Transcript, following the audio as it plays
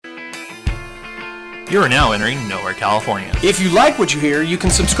You are now entering Nowhere, California. If you like what you hear, you can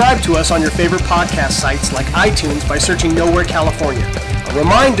subscribe to us on your favorite podcast sites like iTunes by searching Nowhere, California. A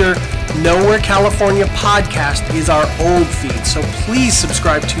reminder, Nowhere, California podcast is our old feed, so please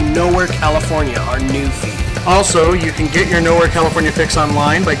subscribe to Nowhere, California, our new feed. Also, you can get your Nowhere, California fix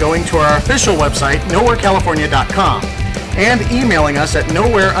online by going to our official website, nowherecalifornia.com, and emailing us at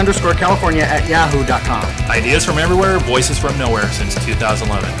nowhere_california@yahoo.com. Ideas from everywhere, voices from nowhere since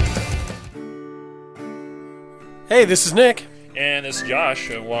 2011. Hey, this is Nick. And this is Josh,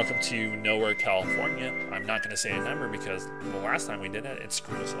 and welcome to Nowhere, California. I'm not going to say a number because the last time we did it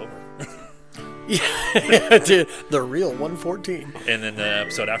screwed us over. Yeah, dude, the real 114. And then the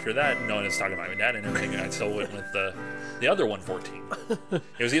episode after that, no one was talking about my dad and everything, and I still went with the other 114.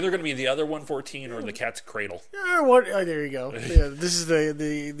 It was either going to be the other 114 or the Cat's Cradle. There you go. Yeah, this is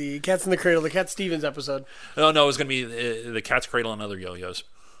the Cats in the Cradle, the Cat Stevens episode. No, it was going to be the Cat's Cradle and Other Yo-Yos.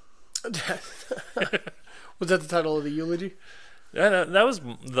 Was that the title of the eulogy? Yeah, that was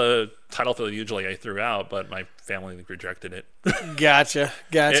the title for the eulogy I threw out, but my family rejected it. Gotcha.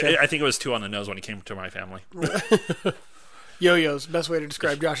 I think it was too on the nose when it came to my family. Yo-yos, best way to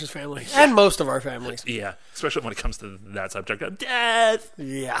describe Josh's family. And most of our families. Yeah, especially when it comes to that subject of death.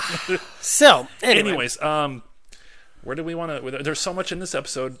 Yeah. So, anyways, where do we want to... There's so much in this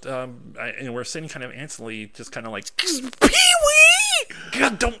episode, and we're sitting kind of instantly, just kind of like... Pee-wee!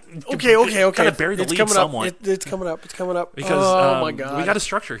 God, don't... Okay. Kind of bury the lead somewhat. It's coming up. Because, oh, my God. We got a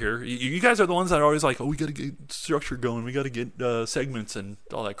structure here. You guys are the ones that are always like, we got to get structure going. We got to get segments and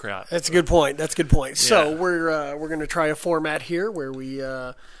all that crap. That's a good point. Yeah. So, we're going to try a format here where we...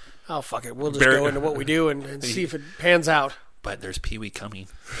 oh, fuck it. We'll just go into what we do and see if it pans out. But there's Pee-wee coming.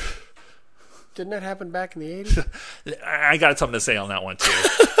 Didn't that happen back in the 80s? I got something to say on that one, too.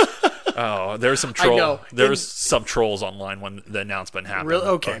 Oh, there's some some trolls online when the announcement happened. Really?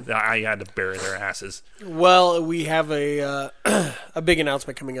 Okay. I had to bury their asses. Well, we have a big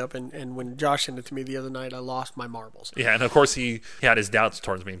announcement coming up, and when Josh sent it to me the other night, I lost my marbles. Yeah, and of course he had his doubts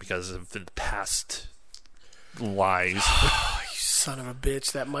towards me because of the past lies. You son of a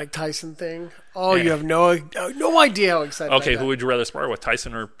bitch, that Mike Tyson thing. Oh, you have no idea how excited I got. Okay, who would you rather spar with,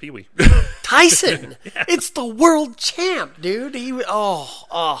 Tyson or Pee-wee? Tyson! Yeah. It's the world champ, dude.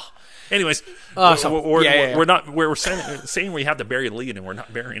 Anyways, we're saying we have to bury the lead, and we're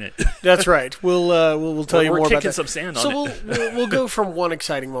not burying it. That's right. We'll tell you more about that. We're kicking some sand on it. So we'll go from one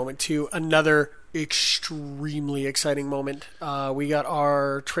exciting moment to another extremely exciting moment. We got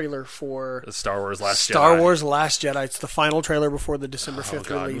our trailer for the Star Wars Last Jedi. It's the final trailer before the December 5th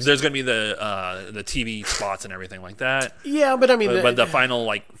release. There's going to be the TV spots and everything like that. Yeah, but I mean... But the final,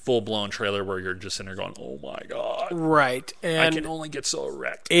 full-blown trailer where you're just sitting there going, oh my God. Right. And I can only get so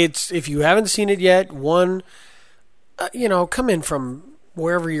wrecked. If you haven't seen it yet, come in from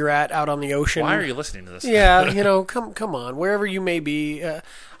wherever you're out on the ocean. Why are you listening to this? Yeah, come on. Wherever you may be...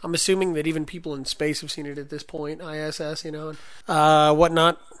 I'm assuming that even people in space have seen it at this point, ISS, and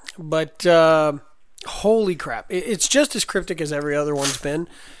whatnot. But holy crap. It's just as cryptic as every other one's been.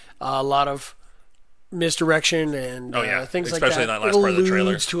 A lot of misdirection and things like that. Especially in that last part of the trailer. It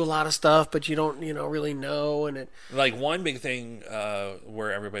alludes to a lot of stuff, but you don't really know. And one big thing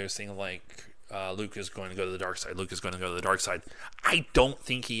where everybody was saying, Luke is going to go to the dark side. I don't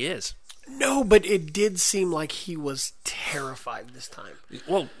think he is. No, but it did seem like he was terrified this time.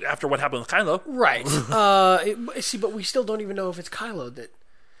 Well, after what happened with Kylo. Right. But we still don't even know if it's Kylo that...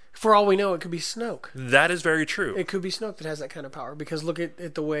 For all we know, it could be Snoke. That is very true. It could be Snoke that has that kind of power. Because look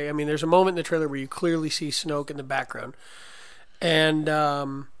at the way... I mean, there's a moment in the trailer where you clearly see Snoke in the background. And...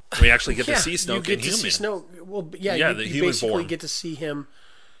 we actually get to see Snoke in human. To see Snoke. Well, yeah, you basically get to see him...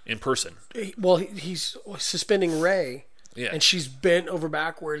 in person. Well, he's suspending Rey. Yeah. And she's bent over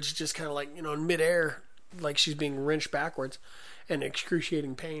backwards, just kind of in midair, like she's being wrenched backwards, and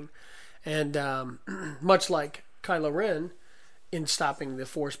excruciating pain. And much like Kylo Ren, in stopping the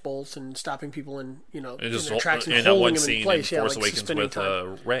Force bolts and stopping people in in their tracks and holding them in place. Force Awakens with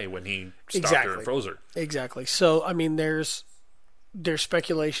Rey when he stopped her and froze her. Exactly. So I mean, there's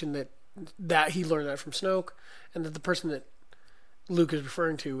speculation that he learned that from Snoke, and that the person that Luke is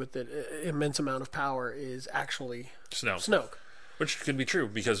referring to with the immense amount of power is actually Snoke. Which could be true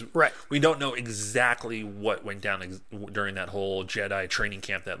because we don't know exactly what went down during that whole Jedi training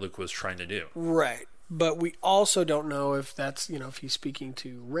camp that Luke was trying to do. Right. But we also don't know if that's, if he's speaking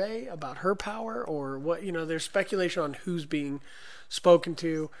to Rey about her power or what, there's speculation on who's being spoken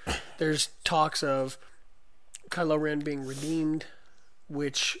to. There's talks of Kylo Ren being redeemed,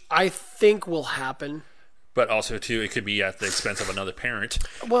 which I think will happen. But also, too, it could be at the expense of another parent.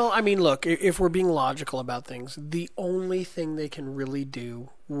 Well, I mean, look, if we're being logical about things, the only thing they can really do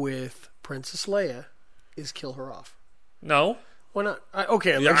with Princess Leia is kill her off. No. Why not?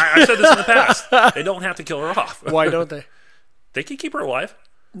 Okay. Yeah, I said this in the past. They don't have to kill her off. Why don't they? They can keep her alive.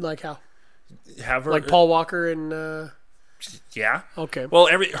 Like how? Have her Like Paul Walker and... Yeah. Okay. Well,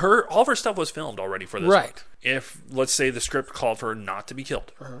 all of her stuff was filmed already for this. Right. One. If, let's say, the script called for her not to be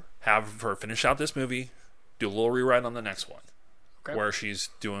killed, have her finish out this movie, do a little rewrite on the next one, where she's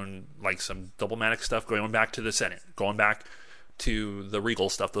doing like some diplomatic stuff, going back to the Senate, going back to the regal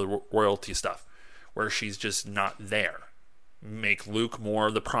stuff, the royalty stuff, where she's just not there. Make Luke more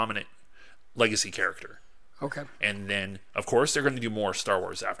the prominent legacy character. Okay. And then, of course, they're going to do more Star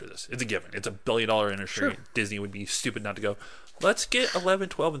Wars after this. It's a given. It's a billion-dollar industry. Sure. Disney would be stupid not to go, let's get 11,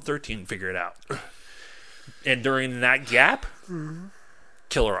 12, and 13 and figure it out. And during that gap,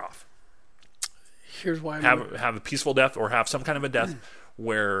 kill her off. Here's why Have a peaceful death, or have some kind of a death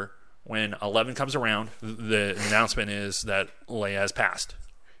where when 11 comes around, the announcement is that Leia has passed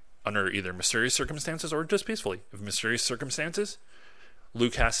under either mysterious circumstances or just peacefully. If mysterious circumstances,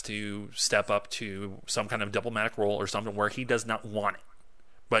 Luke has to step up to some kind of diplomatic role or something where he does not want it.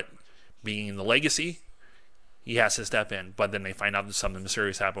 But being the legacy, he has to step in. But then they find out that something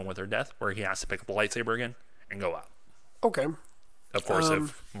mysterious happened with her death where he has to pick up the lightsaber again and go out. Okay. Of course,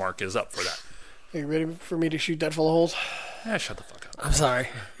 if Mark is up for that. Are you ready for me to shoot that full of holes? Yeah, shut the fuck up. I'm sorry.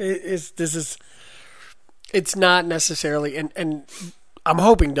 It's not necessarily, and I'm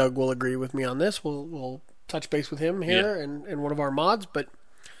hoping Doug will agree with me on this. We'll touch base with him here and one of our mods, but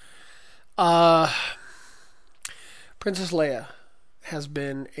Princess Leia has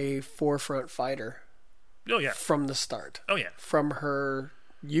been a forefront fighter Oh, yeah. from the start. Oh, yeah. From her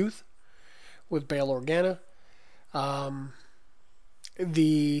youth with Bail Organa.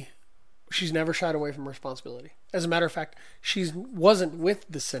 She's never shied away from responsibility. As a matter of fact, she wasn't with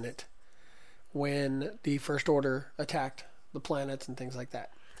the Senate when the First Order attacked the planets and things like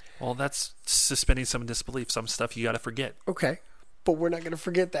that. Well, that's suspending some disbelief. Some stuff you got to forget. Okay. But we're not going to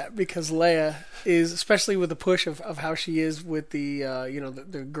forget that because Leia is, especially with the push of how she is with the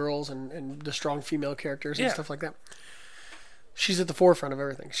the girls and the strong female characters and stuff like that. She's at the forefront of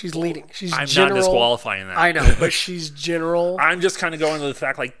everything. She's leading. She's I'm general. not disqualifying that. I know, but she's general. I'm just kind of going to the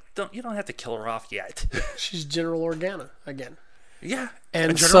fact, like, you don't have to kill her off yet. She's General Organa again. Yeah.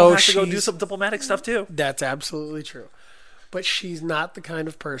 And General so has to go do some diplomatic stuff too. That's absolutely true. But she's not the kind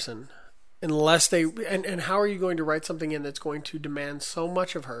of person, unless they... And how are you going to write something in that's going to demand so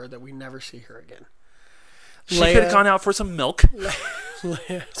much of her that we never see her again? She could have gone out for some milk.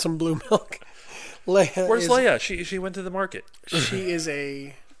 Leia, some blue milk. Where's Leia? She went to the market. She is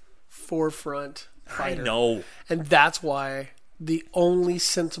a forefront fighter. I know. And that's why the only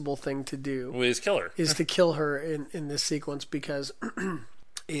sensible thing to do is kill her. Is to kill her in this sequence because...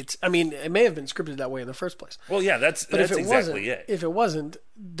 it may have been scripted that way in the first place. Well, yeah, that's exactly it. If it wasn't,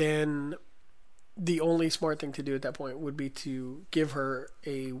 then the only smart thing to do at that point would be to give her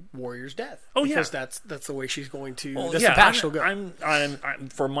a warrior's death. Oh, because that's the way she's going to. That's the path she'll go. I'm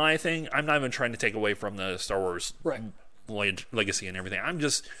for my thing. I'm not even trying to take away from the Star Wars legacy and everything.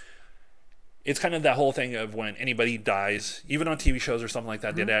 It's kind of that whole thing of when anybody dies, even on TV shows or something like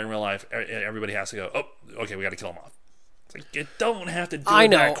that, they die in real life. Everybody has to go. Oh, okay, we got to kill them off. Like, you don't have to do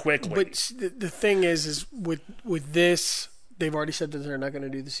that quickly. But the thing is with this, they've already said that they're not going to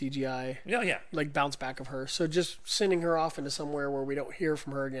do the CGI. Yeah. Like bounce back of her. So just sending her off into somewhere where we don't hear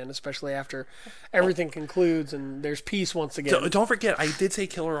from her again, especially after everything concludes and there's peace once again. Don't forget, I did say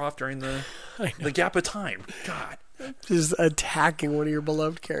kill her off during the gap of time. God, just attacking one of your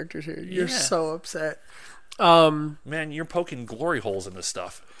beloved characters here. You're so upset. Man, you're poking glory holes in this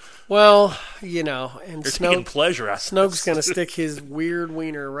stuff. Well, and you're Snoke, taking pleasure out of Snoke's going to stick his weird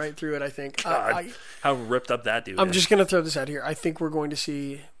wiener right through it, I think. God, how ripped up that dude I'm is. just going to throw this out here. I think we're going to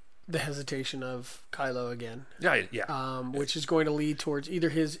see the hesitation of Kylo again. Yeah. Which is going to lead towards either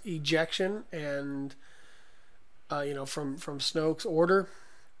his ejection and, from Snoke's order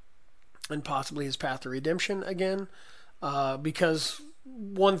and possibly his path to redemption again. Because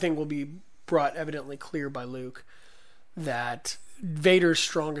one thing will be brought evidently clear by Luke, that Vader's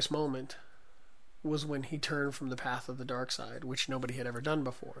strongest moment was when he turned from the path of the dark side, which nobody had ever done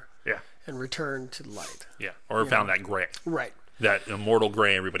before. Yeah. And returned to the light. Yeah. Or found that gray. Right. That immortal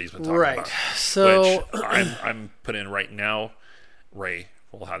gray everybody's been talking about. So which I'm putting in right now, Rey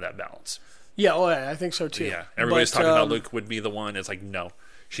will have that balance. Yeah, I think so too. Yeah. Everybody's talking about Luke would be the one. It's like, no.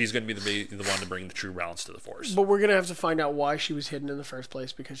 She's going to be the one to bring the true balance to the Force. But we're going to have to find out why she was hidden in the first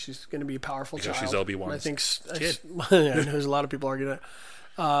place, because she's going to be a powerful child. Because she's Obi-Wan's kid. There's a lot of people arguing that.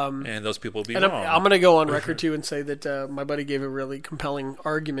 And those people will be wrong. I'm going to go on record, too, and say that my buddy gave a really compelling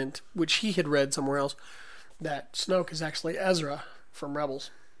argument, which he had read somewhere else, that Snoke is actually Ezra from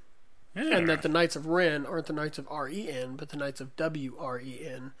Rebels. and that the Knights of Ren aren't the Knights of Ren, but the Knights of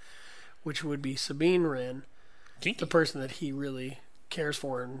Wren, which would be Sabine Wren, Kinky. the person that he really cares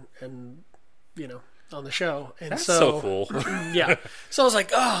for and on the show. And That's so cool. Yeah. So I was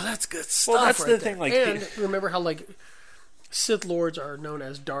like, oh, that's good stuff. Well, that's right the there. thing, like- and remember how like Sith Lords are known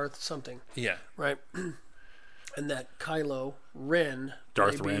as Darth something, Yeah. right? And that Kylo Ren,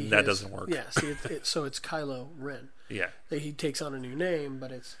 Darth may be Ren, that doesn't work. Yeah. See, so it's Kylo Ren. Yeah. That he takes on a new name,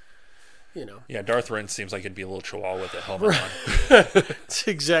 but it's Yeah, Darth Ren seems like it'd be a little chihuahua with a helmet on. it's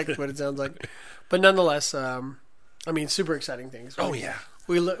exactly what it sounds like. But nonetheless, super exciting things. Right? Oh, yeah.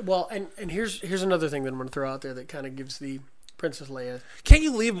 And here's another thing that I'm going to throw out there that kind of gives the Princess Leia. Can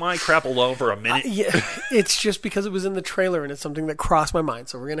you leave my crap alone for a minute? Yeah, it's just because it was in the trailer and it's something that crossed my mind.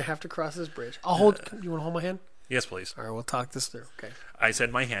 So we're going to have to cross this bridge. I'll hold. You want to hold my hand? Yes, please. All right, we'll talk this through. Okay. I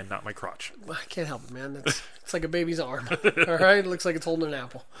said my hand, not my crotch. I can't help it, man. It's like a baby's arm. All right, it looks like it's holding an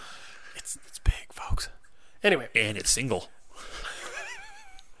apple. It's big, folks. Anyway, And it's single.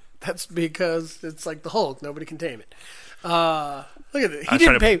 that's because it's like the Hulk. Nobody can tame it. Look at it. He was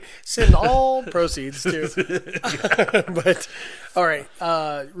didn't trying pay. Send all proceeds to. But all right.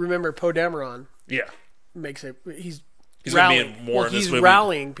 Remember, Poe Dameron Yeah. makes it. He's He's gonna be rallying. in more in this he's movie.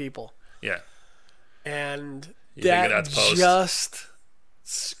 rallying people, Yeah. and You think that that's post? just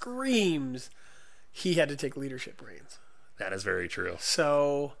screams he had to take leadership reins. That is very true.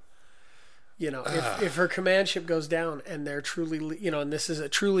 So, if her command ship goes down and they're truly, and this is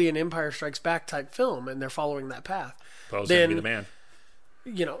truly an Empire Strikes Back type film, and they're following that path, Poe's going to be then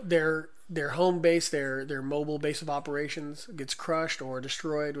the man. their home base, their mobile base of operations gets crushed or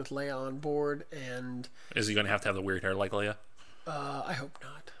destroyed with Leia on board, and Is he going to have the weird hair like Leia? I hope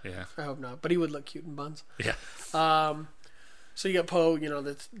not. Yeah. I hope not. But he would look cute in buns. Yeah. So you got Poe,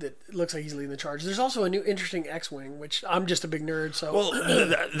 that looks like he's leading the charge. There's also a new interesting X-wing, which I'm just a big nerd. So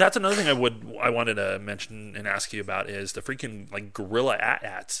Well, that's another thing I wanted to mention and ask you about is the freaking like gorilla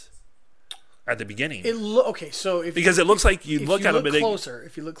AT-ATs at the beginning. so if Because it looks like if you look you at look them, closer,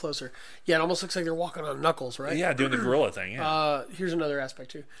 if you look closer, yeah, it almost looks like they're walking on knuckles, right? yeah, doing the gorilla thing. Yeah. Here's another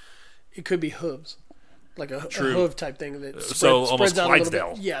aspect too. It could be hooves, like a True. hoof type thing that So almost spreads out a little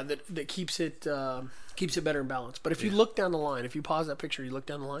Clydesdale. bit. Yeah, that keeps it better in balance. But if you look down the line, if you pause that picture, you look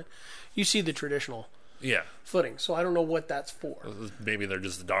down the line, you see the traditional Yeah. footing. So I don't know what that's for. Maybe they're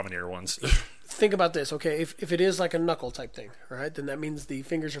just the Dominator ones. Think about this, okay? If it is like a knuckle type thing, right, then that means the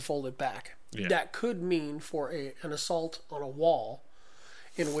fingers are folded back. Yeah. That could mean for an assault on a wall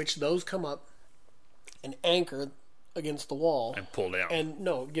in which those come up and anchor against the wall. And pull down. And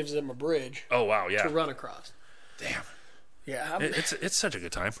it gives them a bridge Oh, wow. Yeah. to run across. Damn. Yeah, It's such a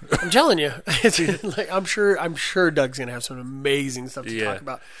good time. I'm telling you. It's like I'm sure Doug's gonna have some amazing stuff to Yeah. talk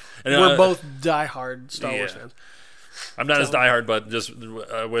about. And, We're both diehard Star Wars yeah. fans. I'm not as diehard, but just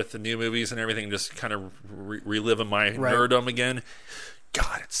with the new movies and everything, just kind of reliving my nerdom again.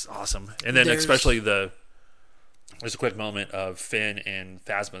 God, it's awesome. And then especially there's a quick moment of Finn and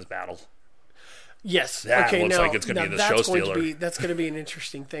Phasma's battle. Yes. That okay. looks Now, like it's gonna now be the that's show going to stealer. be that's going to be an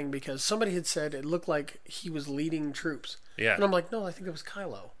interesting thing because somebody had said it looked like he was leading troops. Yeah. And I'm like, no, I think it was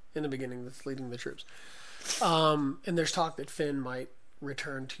Kylo in the beginning that's leading the troops. And there's talk that Finn might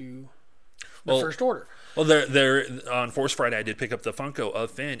return to the First Order. Well, they're on Force Friday. I did pick up the Funko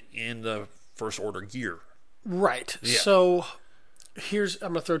of Finn in the First Order gear. Right. Yeah. So I'm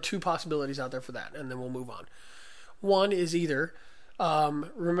going to throw two possibilities out there for that, and then we'll move on. One is either,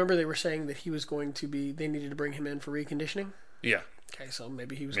 remember they were saying that he was going to be, they needed to bring him in for reconditioning? Yeah. Okay, so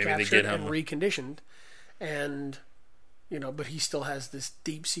maybe he was Maybe they captured get him. and reconditioned, and, but he still has this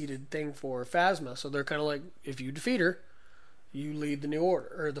deep-seated thing for Phasma, so they're kind of like, if you defeat her, you lead the New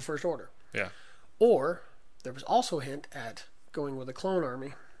Order, or the First Order. Yeah. Or, there was also a hint at going with a clone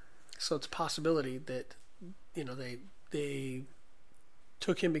army, so it's a possibility that, they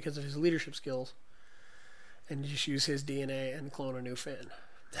took him because of his leadership skills and just use his DNA and clone a new Finn.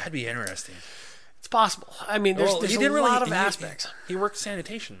 That'd be interesting. It's possible. I mean, there's a lot of aspects. He worked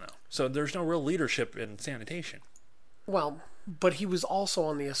sanitation, though. So there's no real leadership in sanitation. Well, but he was also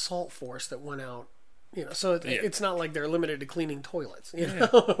on the assault force that went out, so it's not like they're limited to cleaning toilets,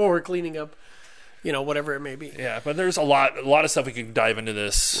 or cleaning up, whatever it may be. Yeah, but there's a lot of stuff we could dive into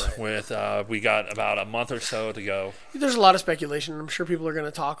this with. We got about a month or so to go. There's a lot of speculation. I'm sure people are going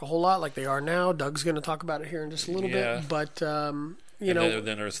to talk a whole lot like they are now. Doug's going to talk about it here in just a little bit. But, then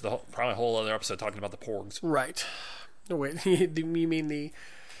there's probably a whole other episode talking about the Porgs. Right. No, wait. You mean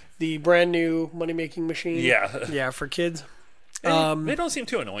the brand new money-making machine? Yeah. Yeah, for kids? They don't seem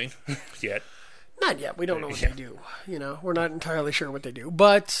too annoying yet. Not yet. We don't know what they do. We're not entirely sure what they do.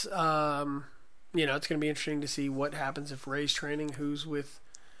 But, it's going to be interesting to see what happens if Rey's training, who's with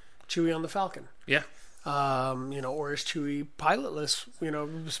Chewie on the Falcon? Yeah. Or is Chewie pilotless,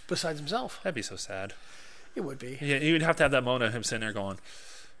 besides himself? That'd be so sad. It would be. Yeah, you'd have to have that moment of him sitting there going,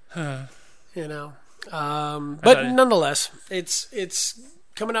 But nonetheless, it's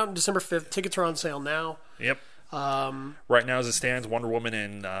coming out on December 5th. Tickets are on sale now. yep. Right now, as it stands, Wonder Woman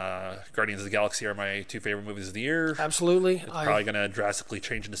and Guardians of the Galaxy are my 2 favorite movies of the year. Absolutely. Probably going to drastically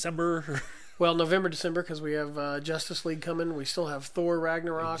change in December. Well, November, December, because we have Justice League coming. We still have Thor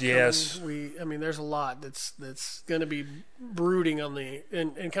Ragnarok. Yes. coming. There's a lot that's going to be brooding on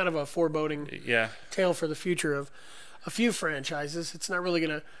and kind of a foreboding Yeah. tale for the future of a few franchises. It's not really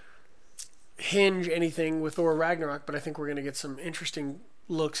going to hinge anything with Thor Ragnarok, but I think we're going to get some interesting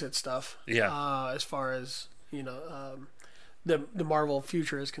looks at stuff. Yeah. As far as the Marvel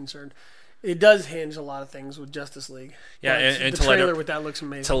future is concerned. It does hinge a lot of things with Justice League. Yeah, But and the to let trailer with that looks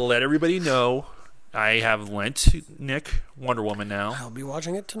amazing. To let everybody know, I have lent Nick Wonder Woman now. I'll be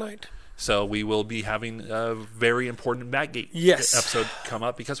watching it tonight. So we will be having a very important Batgate episode come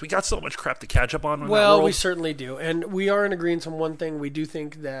up because we got so much crap to catch up on. Well, we certainly do. And we are in agreement on one thing. We do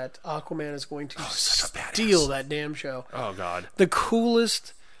think that Aquaman is going to steal that damn show. Oh, God. The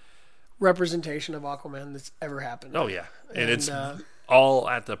coolest representation of Aquaman that's ever happened. Oh, yeah. And it's all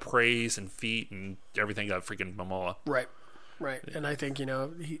at the praise and feet and everything of freaking Momoa. Right. And I think,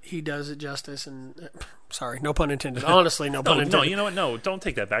 he does it justice. And sorry, no pun intended. Honestly, no pun intended. No, you know what? No, don't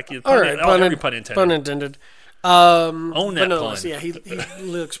take that back. All right, Every pun intended. Pun intended. Own that pun. Yeah, he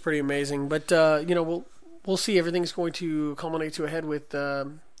looks pretty amazing. But, we'll see. Everything's going to culminate to a head with,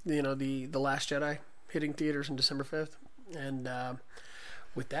 the Last Jedi hitting theaters on December 5th. And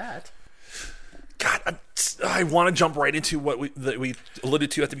with that... God, I want to jump right into what we alluded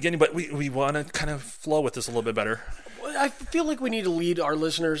to at the beginning, but we want to kind of flow with this a little bit better. I feel like we need to lead our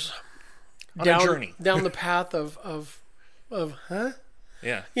listeners on a journey down the path of huh?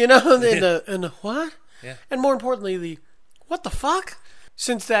 Yeah. And the what? Yeah. And more importantly, the what the fuck?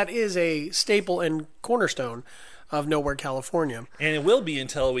 Since that is a staple and cornerstone of Nowhere, California. And it will be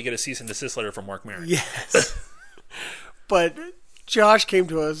until we get a cease and desist letter from Mark Maron. Yes. But Josh came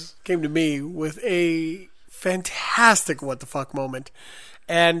to me with a fantastic what the fuck moment,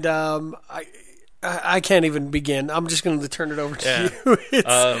 and I can't even begin. I'm just going to turn it over to you.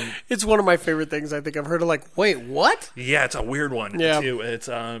 It's one of my favorite things I think I've heard of. Like, wait, what? Yeah, it's a weird one too. It's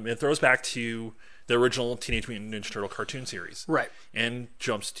it throws back to the original Teenage Mutant Ninja Turtle cartoon series, right? And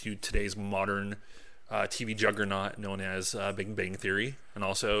jumps to today's modern TV juggernaut known as Big Bang Theory, and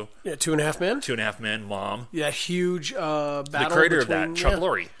also 2.5 Men. 2.5 Men, Mom. Yeah, huge battle. The creator of that, Chuck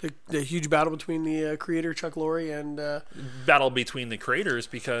Lorre. The huge battle between the creator Chuck Lorre and battle between the creators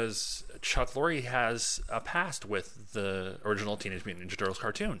because Chuck Lorre has a past with the original Teenage Mutant Ninja Turtles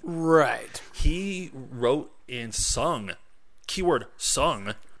cartoon. Right. He wrote and sung, keyword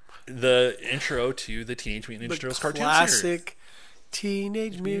sung, the intro to the Teenage Mutant Ninja Turtles cartoon series. Classic.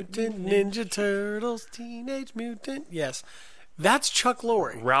 Teenage Mutant Ninja Turtles, Teenage Mutant. Yes. That's Chuck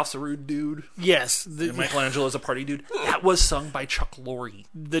Lorre. Ralph's a rude dude. Yes. And Michelangelo's a party dude. That was sung by Chuck Lorre.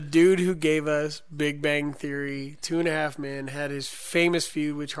 The dude who gave us Big Bang Theory, 2.5 Men, had his famous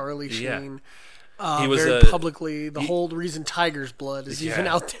feud with Charlie Sheen. He was very publicly. The whole reason Tiger's Blood is even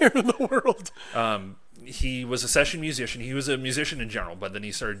out there in the world. He was a session musician. He was a musician in general, but then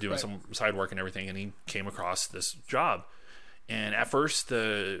he started doing some side work and everything, and he came across this job. And at first,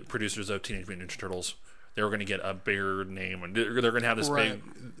 the producers of Teenage Mutant Ninja Turtles, they were going to get a bigger name, and they're going to have this big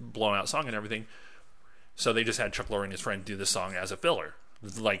blown-out song and everything. So they just had Chuck Lorre and his friend do this song as a filler.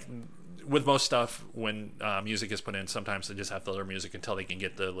 Like, with most stuff, when music is put in, sometimes they just have filler music until they can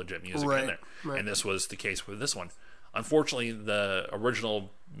get the legit music in there. Right. And this was the case with this one. Unfortunately, the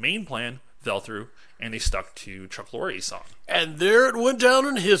original main plan fell through, and they stuck to Chuck Lorre's song. And there it went down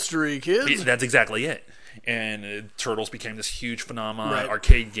in history, kids. That's exactly it. And Turtles became this huge phenomenon,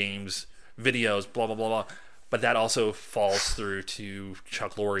 arcade games, videos, blah, blah, blah, blah. But that also falls through to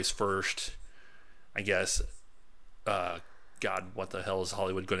Chuck Lorre's first, I guess, God, what the hell is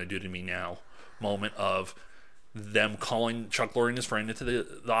Hollywood going to do to me now? Moment of them calling Chuck Lorre and his friend into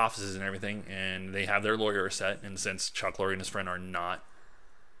the offices and everything, and they have their lawyer set. And since Chuck Lorre and his friend are not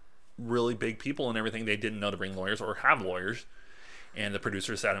really big people and everything, they didn't know to bring lawyers or have lawyers. And the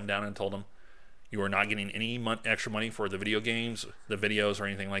producer sat him down and told him, you are not getting any extra money for the video games, the videos, or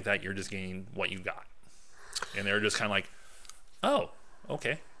anything like that. You're just getting what you got. And they were just kind of like, oh,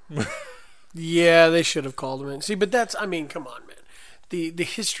 okay. Yeah, they should have called him in. See, but that's, I mean, come on, man. The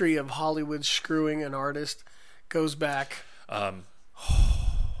history of Hollywood screwing an artist goes back. Do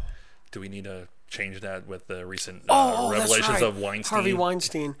we need to change that with the recent revelations of Weinstein? Harvey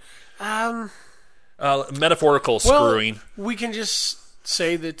Weinstein. Metaphorical screwing. We can just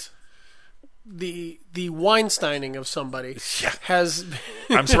say that the Weinsteining of somebody Yeah. has.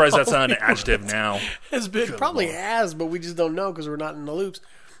 I'm surprised that's not an adjective now. Has been probably has, but we just don't know because we're not in the loops.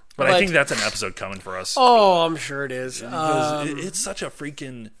 But I think that's an episode coming for us. Oh, I'm sure it is. Because it's such a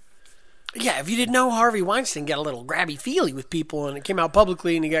freaking... Yeah, if you didn't know, Harvey Weinstein got a little grabby-feely with people, and it came out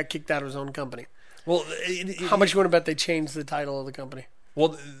publicly, and he got kicked out of his own company. Well, How much you want to bet they changed the title of the company?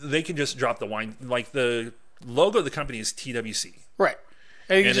 Well, they can just drop the wine. Like, the logo of the company is TWC. Right.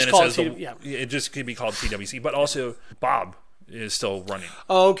 And you can And just then call it it says TWC. it just could be called TWC. But also, Bob is still running.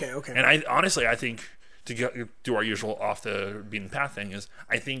 Oh, okay. And I think, to do our usual off the beaten path thing, is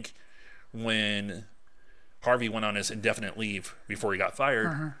I think when Harvey went on his indefinite leave before he got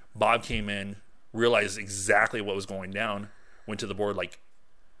fired, Bob came in, realized exactly what was going down, went to the board like,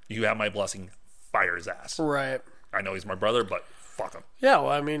 you have my blessing, fire his ass. Right. I know he's my brother, but fuck him. Yeah, well,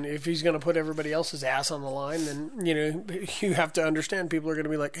 I mean, if he's going to put everybody else's ass on the line, then, you have to understand people are going to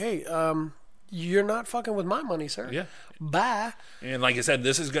be like, hey, you're not fucking with my money, sir. Yeah. Bye. And like I said,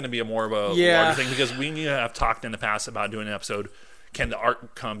 this is going to be more of a Yeah. larger thing because we have talked in the past about doing an episode, can the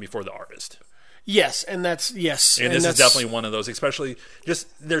art come before the artist? Yes, and that's, yes. And this is definitely one of those, especially just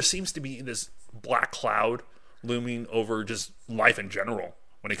there seems to be this black cloud looming over just life in general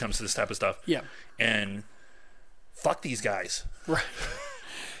when it comes to this type of stuff. Yeah. And fuck these guys. Right.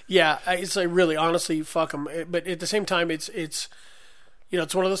 Yeah, it's like really, honestly, fuck them. But at the same time, it's it's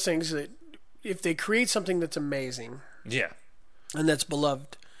one of those things that if they create something that's amazing Yeah. and that's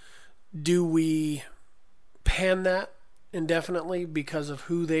beloved, do we pan that indefinitely because of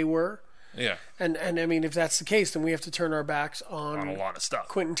who they were? Yeah. And I mean, if that's the case, then we have to turn our backs On a lot of stuff.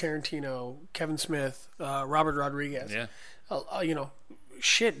 Quentin Tarantino, Kevin Smith, Robert Rodriguez. Yeah.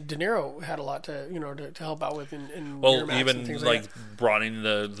 Shit, De Niro had a lot to to help out with in Well, Miramax even and things like that. broadening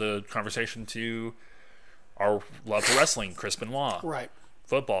the conversation to our love for wrestling, Chris Benoit, Right.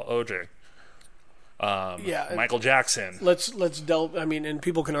 football, OJ, Yeah. Michael Jackson. Let's delve. I mean, and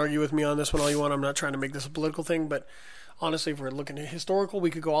people can argue with me on this one all you want. I'm not trying to make this a political thing, but honestly, if we're looking at historical, we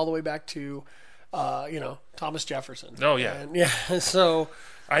could go all the way back to, Thomas Jefferson. Oh, yeah. And, yeah. So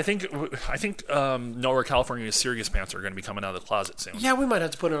I think Nowhere California's serious pants are going to be coming out of the closet soon. yeah, we might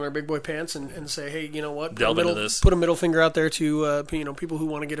have to put on our big boy pants and say, hey, you know what? Delve into this. Put a middle finger out there to people who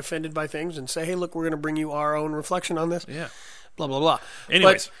want to get offended by things and say, hey, look, we're going to bring you our own reflection on this. Yeah. Blah blah blah.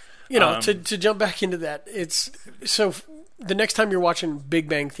 Anyways, but, to jump back into that, it's so the next time you're watching Big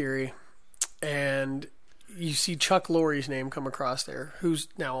Bang Theory and you see Chuck Lorre's name come across there, who's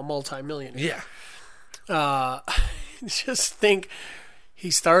now a multi-millionaire. Yeah. Just think,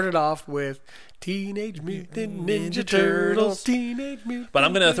 he started off with Teenage Mutant Ninja Turtles, Teenage Mutant. But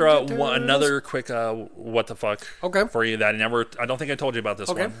I'm going to throw out Ninja another quick what the fuck Okay. for you that I don't think I told you about this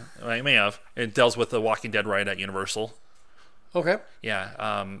Okay. one. I may have. It deals with the Walking Dead ride at Universal. Okay.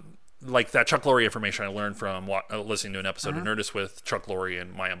 Yeah. Like that Chuck Lorre information I learned from listening to an episode Uh-huh. of Nerdist with Chuck Lorre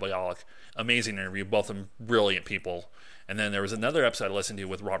and Maya Bialik. Amazing interview. Both of them brilliant people. And then there was another episode I listened to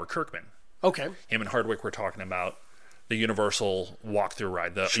with Robert Kirkman. Okay. Him and Hardwick were talking about the Universal walkthrough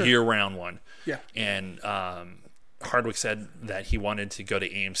ride, the year-round one. Yeah. And Hardwick said that he wanted to go to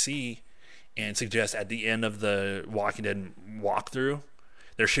AMC and suggest at the end of the Walking Dead walkthrough,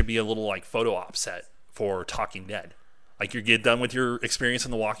 there should be a little like photo op set for Talking Dead. Like you get done with your experience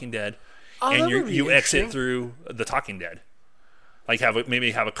in The Walking Dead, and that would be you exit interesting. through The Talking Dead. Like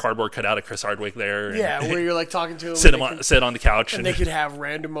maybe have a cardboard cutout of Chris Hardwick there. And Yeah, where you're like talking to him. sit and sit on the couch, and they could have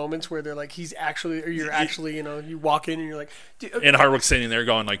random moments where they're like, he's actually, or you're actually, you walk in and you're like, dude, and Hardwick's sitting there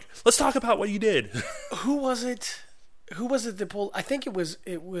going like, "Let's talk about what you did." who was it? Who was it that pulled? I think it was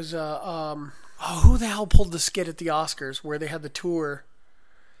who the hell pulled the skit at the Oscars where they had the tour?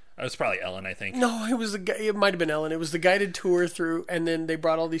 It was probably Ellen, I think. No, it was the guy. It might have been Ellen. It was the guided tour through, and then they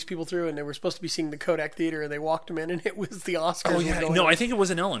brought all these people through, and they were supposed to be seeing the Kodak Theater, and they walked them in, and it was the Oscars. Oh yeah, going no, on. I think it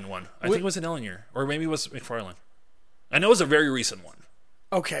was an Ellen one. I think it was an Ellen year, or maybe it was McFarlane. I know it was a very recent one.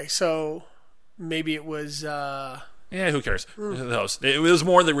 Okay, so maybe it was. Yeah, who cares? It was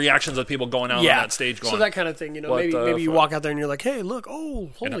more the reactions of people going out on that stage going. So that kind of thing, "What the maybe you fuck?" walk out there and you're like, hey, look,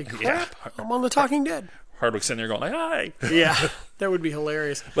 holy crap, I'm on The Talking Dead. Hardwick's sitting there going like, "Hi." Yeah, that would be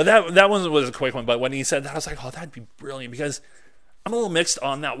hilarious. But that one was a quick one. But when he said that, I was like, "Oh, that'd be brilliant." Because I'm a little mixed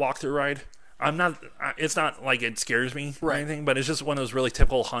on that walkthrough ride. I'm not. It's not like it scares me or anything, but it's just one of those really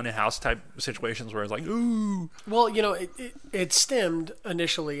typical haunted house type situations where it's like, ooh. Well, it stemmed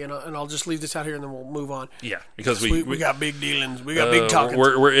initially, and I'll just leave this out here, and then we'll move on. Yeah, because We got big dealings. We got big talking.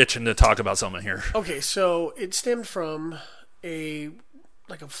 We're itching to talk about something here. Okay, so it stemmed from a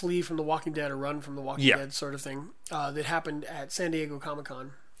flee from The Walking Dead, a run from The Walking Dead sort of thing that happened at San Diego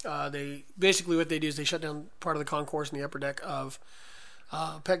Comic-Con. They basically what they do is they shut down part of the concourse in the upper deck of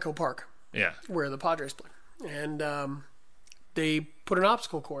Petco Park, Yeah. where the Padres play. And they put an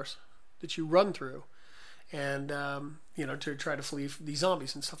obstacle course that you run through and, to try to flee these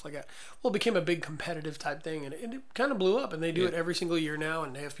zombies and stuff like that. Well, it became a big competitive type thing, and it kind of blew up, and they do it every single year now,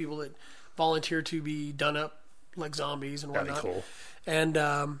 and they have people that volunteer to be done up like zombies and whatnot. That'd be cool. And,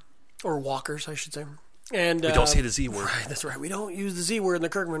 or walkers, I should say. And We don't say the Z word. Right, that's right. We don't use the Z word in the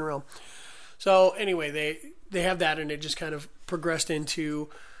Kirkman realm. So anyway, they have that, and it just kind of progressed into,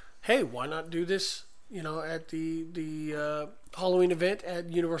 hey, why not do this? At the Halloween event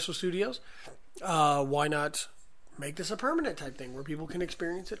at Universal Studios. Why not make this a permanent type thing where people can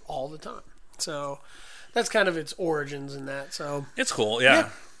experience it all the time? So that's kind of its origins in that. So It's cool, yeah.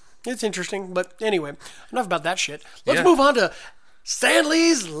 it's interesting. But anyway, enough about that shit. Let's Yeah. move on to Stan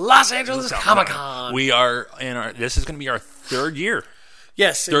Lee's Los Angeles Comic Con. We are this is going to be our third year.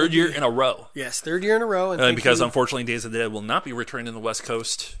 Yes, it Third would year be- in a row. Yes, third year in a row. And Because thank you- unfortunately, Days of the Dead will not be returning to the West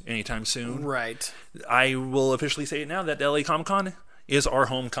Coast anytime soon. right. I will officially say it now that LA Comic Con is our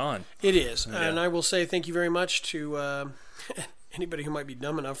home con. It is. And I will say thank you very much to anybody who might be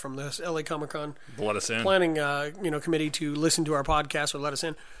dumb enough from this LA Comic Con Let us in. planning committee to listen to our podcast or let us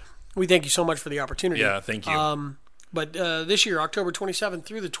in. We thank you so much for the opportunity. Yeah, thank you. But this year, October 27th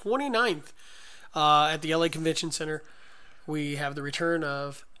through the 29th, at the LA Convention Center, we have the return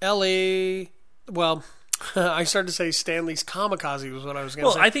of LA. Well, I started to say Stanley's Kamikaze was what I was going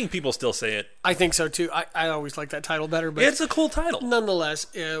to say. I think people still say it. I think so too. I always like that title better, but It's a cool title. nonetheless,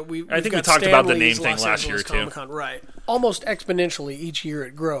 we've I think we got talked about the Stanley's name thing Los last Angeles year, too. Comic-Con, right? Almost exponentially each year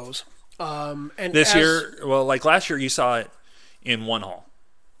it grows. And This year, like last year, you saw it in one hall.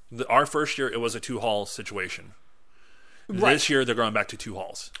 Our first year, it was a 2-hall situation. Right. This year, they're going back to 2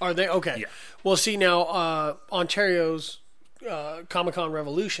 halls. are they okay? Yeah. Well, see now, Ontario's Comic-Con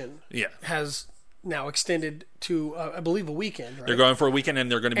Revolution Yeah. has now extended to, I believe, a weekend. Right? They're going for a weekend, and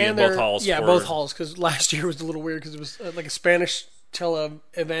they're going to be in they're- both halls. Yeah, for, both halls. Because last year was a little weird because it was like a Spanish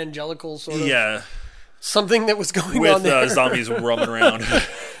tele-evangelical sort of Yeah, something that was going on with there. zombies roaming around.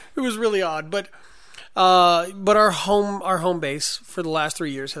 It was really odd, but our home base for the last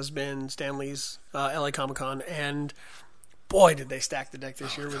 3 years has been Stanley's LA Comic Con, and boy, did they stack the deck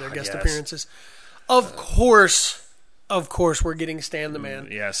this year with their guest yes. appearances. Of course, we're getting Stan the Man,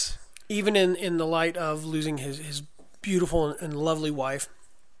 Yes. even in the light of losing his beautiful and lovely wife.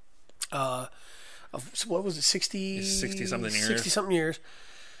 Of what was it, 60-something years. 60-something years.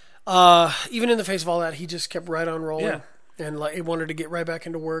 Even in the face of all that, he just kept right on rolling. Yeah. And he wanted to get right back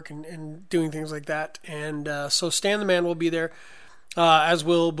into work and doing things like that. And so Stan the Man will be there, as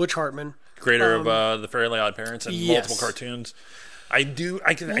will Butch Hartman. Creator of the Fairly Odd Parents and yes. multiple cartoons. I think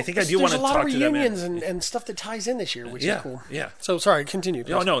I do want to There's a lot talk of to them. reunions and stuff that ties in this year, which is cool. Yeah. So sorry, continue.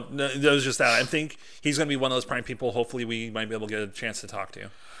 No, please. no, that was just that. I think he's going to be one of those prime people. Hopefully, we might be able to get a chance to talk to.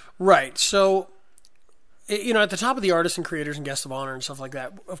 Right. So, at the top of the artists and creators and guests of honor and stuff like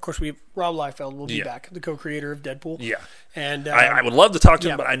that, of course, Rob Liefeld will be Yeah. back, the co-creator of Deadpool. Yeah. And I would love to talk to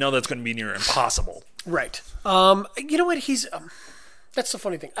yeah. him, but I know that's going to be near impossible. right. You know what? He's that's the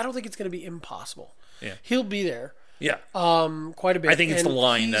funny thing. I don't think it's going to be impossible. Yeah. He'll be there. Yeah. Quite a bit. I think it's the And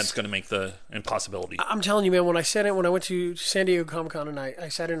line he's- that's going to make the impossibility. I'm telling you, man. When I went to San Diego Comic Con and I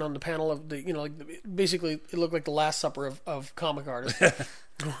sat in on the panel of the, basically it looked like the Last Supper of comic artists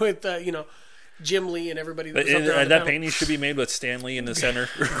with Jim Lee and everybody that was up there. On the That panel. painting should be made with Stanley in the center.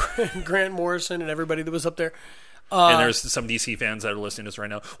 Grant Morrison and everybody that was up there. And there's some DC fans that are listening to us right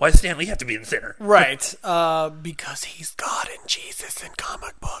now. Why does Stanley have to be in the center? Right. Because he's God and Jesus in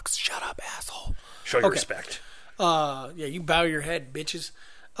comic books. Shut up, asshole. Show your Okay. respect. Yeah, you bow your head, bitches.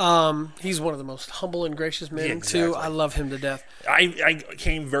 He's one of the most humble and gracious men, Yeah, too. exactly. I love him to death. I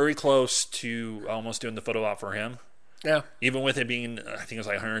came very close to almost doing the photo op for him, Yeah. even with it being, I think it was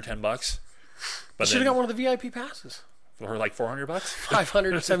like $110. But Should have then got one of the VIP passes. for like $400.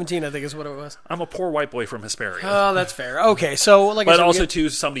 517, I think is what it was. I'm a poor white boy from Hesperia. Oh, that's fair. Okay, so like I But said, also, too,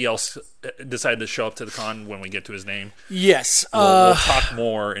 somebody else decided to show up to the con when we get to his name. yes. We'll talk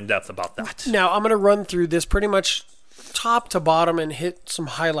more in depth about that. Now, I'm going to run through this pretty much top to bottom and hit some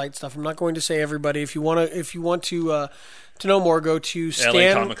highlight stuff. I'm not going to say everybody. If you want to know more, go to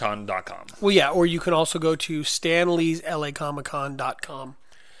LAComicCon.com. Well, yeah, or you can also go to StanLee'sLAComicCon.com.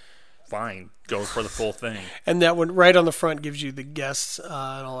 Fine. Go for the full thing. And that one right on the front gives you the guests and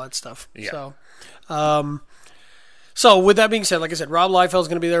all that stuff. Yeah. So with that being said, like I said, Rob Liefeld's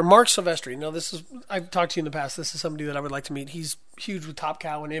going to be there. Mark Silvestri. Now, I've talked to you in the past. This is somebody that I would like to meet. He's huge with Top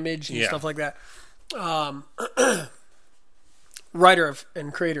Cow and Image and Yeah. stuff like that. Writer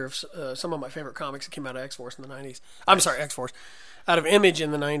and creator of some of my favorite comics that came out of X-Force in the 90s. I'm sorry, X-Force. Out of Image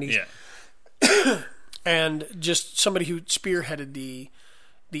in the 90s. Yeah. And just somebody who spearheaded the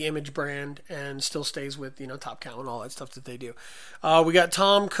the Image brand and still stays with, Top Cow and all that stuff that they do. We got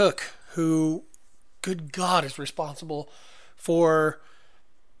Tom Cook, who, good God, is responsible for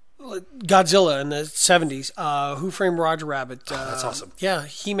Godzilla in the 70s. Who Framed Roger Rabbit? That's awesome. Yeah,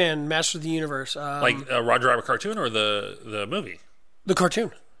 He-Man, Master of the Universe. Like a Roger Rabbit cartoon or the movie? The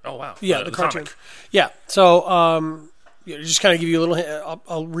cartoon. Oh, wow. Yeah, the cartoon. Comic. Yeah, so just kind of give you a little.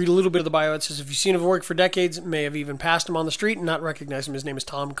 I'll read a little bit of the bio. It says, if you've seen him work for decades, may have even passed him on the street and not recognized him. His name is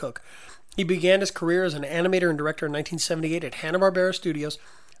Tom Cook. He began his career as an animator and director in 1978 at Hanna-Barbera Studios,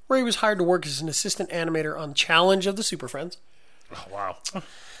 where he was hired to work as an assistant animator on Challenge of the Super Friends, Oh, wow.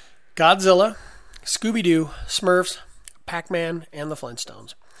 Godzilla, Scooby-Doo, Smurfs, Pac-Man, and the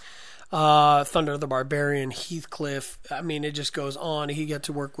Flintstones. Thunder the Barbarian, Heathcliff. I mean, it just goes on. He got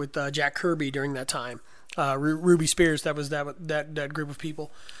to work with Jack Kirby during that time. Ruby Spears, that was that group of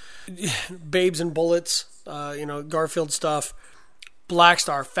people. Babes and Bullets, Garfield stuff. Black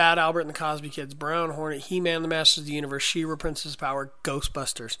Star, Fat Albert and the Cosby Kids, Brown Hornet, He-Man, the Masters of the Universe, She-Ra, Princess Power,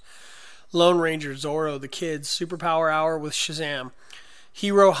 Ghostbusters, Lone Ranger, Zorro, The Kids, Superpower Hour with Shazam,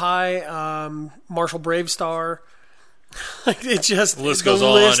 Hero High, Marshall Bravestar. It just the list goes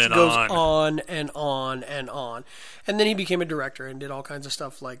on and on and on and on. And then he became a director and did all kinds of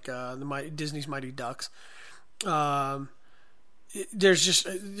stuff like Disney's Mighty Ducks.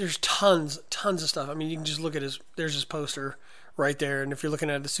 There's tons of stuff. I mean, you can just look at there's his poster right there, and if you're looking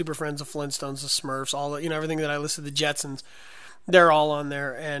at the Super Friends, the Flintstones, the Smurfs, all the, everything that I listed, the Jetsons, they're all on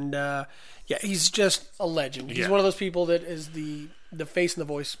there. And he's just a legend. He's one of those people that is the face and the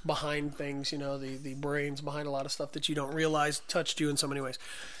voice behind things, the brains behind a lot of stuff that you don't realize touched you in so many ways.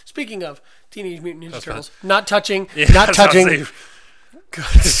 Speaking of Teenage Mutant Ninja Turtles, not touching.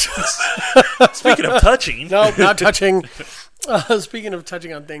 Speaking of touching. No, not touching. Speaking of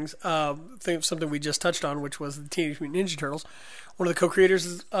touching on things, something we just touched on, which was the Teenage Mutant Ninja Turtles. One of the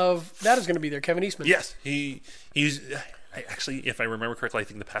co-creators of that is going to be there, Kevin Eastman. Yes, he's actually, if I remember correctly, I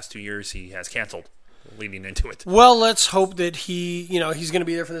think the past 2 years he has canceled leading into it. Well, let's hope that he's going to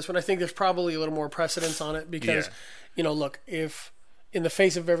be there for this one. I think there's probably a little more precedence on it because, look, if in the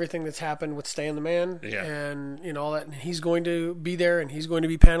face of everything that's happened with Stan the Man and all that, and he's going to be there and he's going to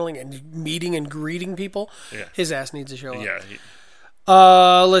be paneling and meeting and greeting people, his ass needs to show up.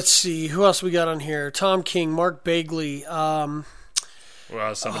 Yeah. Let's see. Who else we got on here? Tom King, Mark Bagley. Well,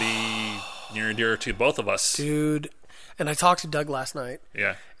 somebody near and dear to both of us. Dude. And I talked to Doug last night.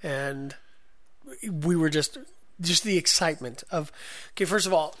 Yeah. And we were just the excitement of, okay, first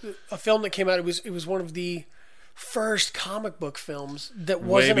of all, a film that came out, it was one of the first comic book films that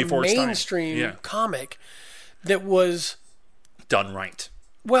wasn't a mainstream comic that was done right.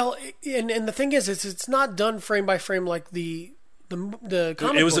 Well, and the thing is, it's not done frame by frame like the comic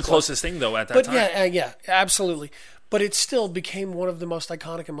It was book the closest thing though at that time. But yeah, absolutely. But it still became one of the most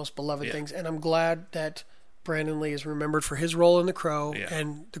iconic and most beloved things, and I'm glad that Brandon Lee is remembered for his role in The Crow,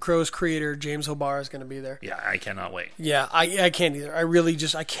 and The Crow's creator, James O'Barr, is going to be there. Yeah, I cannot wait. Yeah, I can't either.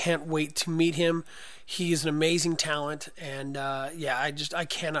 I can't wait to meet him. He is an amazing talent, and I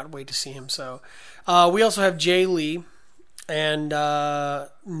cannot wait to see him. So, we also have Jay Lee and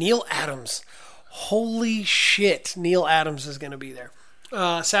Neil Adams. Holy shit, Neil Adams is going to be there.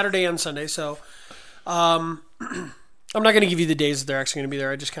 Saturday and Sunday, so I'm not going to give you the days that they're actually going to be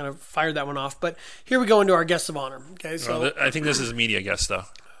there. I just kind of fired that one off. But here we go into our guests of honor. Okay, so I think this is a media guest, though.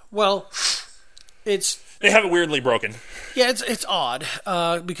 Well, they have it weirdly broken. Yeah, it's odd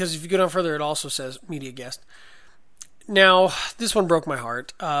because if you go down further, it also says media guest. Now, this one broke my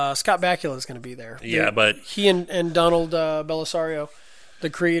heart. Scott Bakula is going to be there. Yeah, but he and Donald Bellisario, the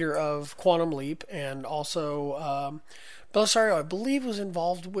creator of Quantum Leap, and also Bellisario, I believe, was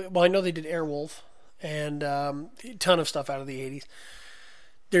involved with. Well, I know they did Airwolf. And a ton of stuff out of the 80s.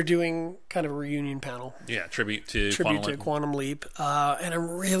 They're doing kind of a reunion panel. Yeah, tribute to Quantum Leap. And I'm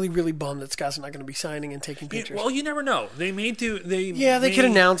really, really bummed that Scott's not going to be signing and taking pictures. Well, you never know. They may do. They could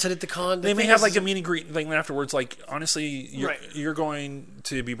announce it at the con. They may have like a meet and greet thing afterwards. Like, honestly, you're going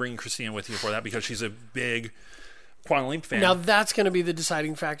to be bringing Christina with you for that because she's a big Quantum Leap fan. Now, that's going to be the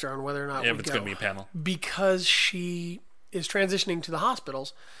deciding factor on whether or not if it's going to be a panel. Because she is transitioning to the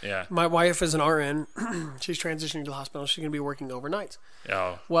hospitals. Yeah. My wife is an RN. She's transitioning to the hospital. She's going to be working overnights.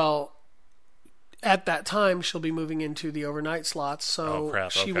 Oh. Well, at that time, she'll be moving into the overnight slots, so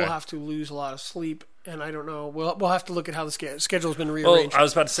she will have to lose a lot of sleep. And I don't know. We'll have to look at how the schedule's been rearranged. Well, I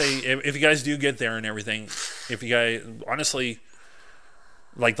was about to say, if you guys do get there and everything, if you guys, honestly,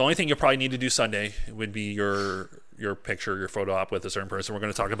 like the only thing you'll probably need to do Sunday would be your picture, your photo op with a certain person we're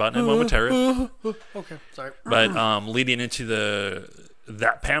going to talk about in a momentarily. Okay, sorry. But leading into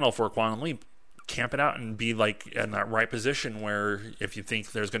that panel for Quantum Leap, camp it out and be like in that right position where if you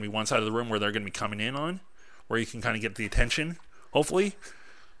think there's going to be one side of the room where they're going to be coming in on, where you can kind of get the attention, hopefully,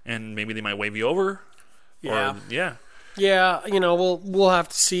 and maybe they might wave you over. Yeah. Or, yeah. Yeah, we'll have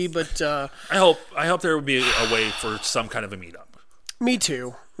to see, but I hope there will be a way for some kind of a meetup. Me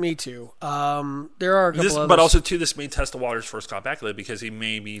too. There are a couple others. But also too, this may test the waters for Scott Bakula because he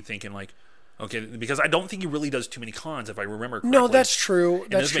may be thinking like, okay, because I don't think he really does too many cons, if I remember correctly. No, that's true.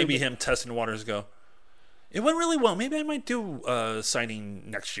 And this may be him testing the waters. Go, it went really well. Maybe I might do signing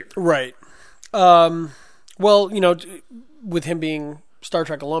next year. Right. Well, with him being Star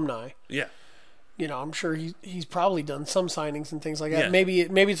Trek alumni. Yeah. I'm sure he's probably done some signings and things like that. Yeah. Maybe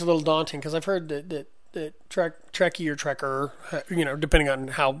it's a little daunting because I've heard that Trekkie or Trekker, depending on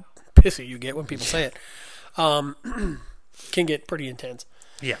how pissy you get when people say it, can get pretty intense.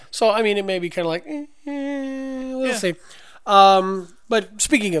 Yeah. So I mean, it may be kind of like, we'll see. But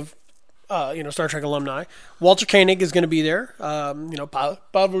speaking of, Star Trek alumni, Walter Koenig is going to be there.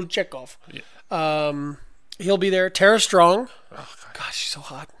 Pavel Chekhov. Yeah. He'll be there. Tara Strong. Oh, gosh, she's so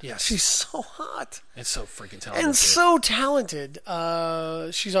hot. Yes. She's so hot. It's so freaking talented. And so talented.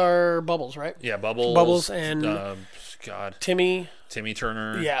 She's our Bubbles, right? Yeah, Bubbles. Bubbles and Timmy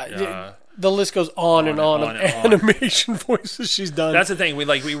Turner. Yeah. The list goes on and on of animation voices she's done. That's the thing. We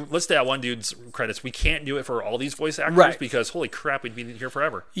listed out one dude's credits. We can't do it for all these voice actors right. because holy crap, we'd be here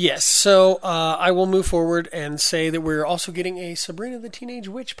forever. Yes. So I will move forward and say that we're also getting a Sabrina the Teenage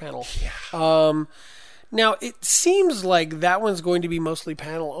Witch panel. Yeah. Now, it seems like that one's going to be mostly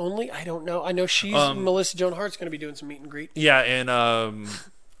panel only. I don't know. I know she's Melissa Joan Hart's going to be doing some meet and greet. Yeah, and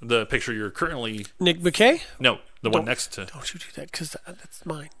the picture you're currently... Nick McKay? No, the one next to... Don't you do that, because that's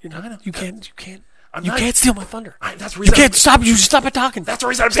mine. I know. You can't steal my thunder. That's the reason you can't stop. You stop it talking. That's the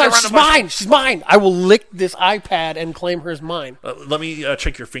reason I'm around She's mine. She's mine. I will lick this iPad and claim her as mine. Let me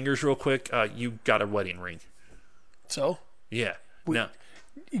check your fingers real quick. You got a wedding ring. So? Yeah. No.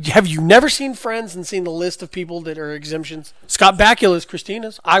 Have you never seen Friends and seen the list of people that are exemptions? Scott Bakula is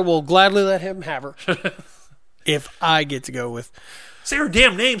Christina's. I will gladly let him have her. If I get to go with... Say her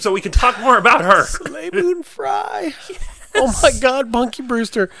damn name so we can talk more about her. Soleil Moon Frye. Yes. Oh my God, Bunky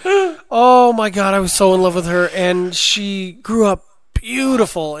Brewster. Oh my God, I was so in love with her. And she grew up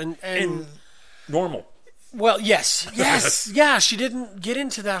beautiful and normal. Well, yes. Yeah, she didn't get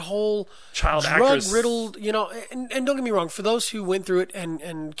into that whole child drug-riddled, and don't get me wrong, for those who went through it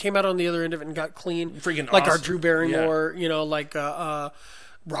and came out on the other end of it and got clean, freaking like awesome. Our Drew Barrymore, like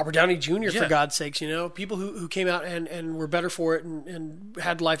Robert Downey Jr., for God's sakes, people who came out and were better for it and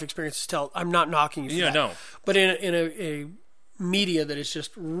had life experiences to tell. I'm not knocking you for that. No. But in a media that is just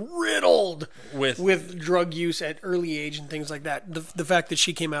riddled with drug use at early age and things like that. The fact that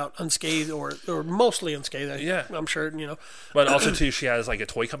she came out unscathed or mostly unscathed, I'm sure, But also, too, she has, like, a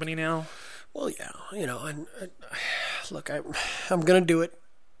toy company now. Well, yeah, and look, I'm going to do it.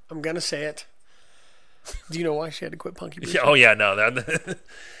 I'm going to say it. Do you know why she had to quit Punky Brewster? Yeah, oh, yeah, no.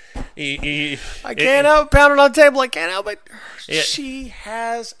 I can't help pound it on the table. I can't help it. Yeah. She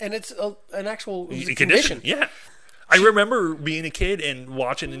has, and it's an actual condition. Yeah. I remember being a kid and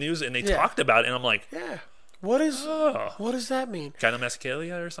watching the news, and they talked about it, and I'm like, yeah. What does that mean?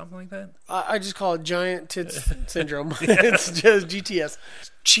 Gynecomastia or something like that? I just call it giant tits syndrome. It's just GTS.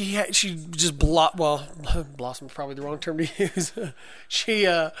 She just blossom's probably the wrong term to use.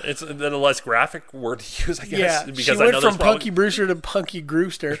 It's the less graphic word to use, I guess. Yeah, because she went from Punky Brewster to Punky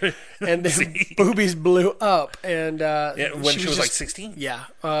Grooster, and then boobies blew up. And when she was like 16? Yeah.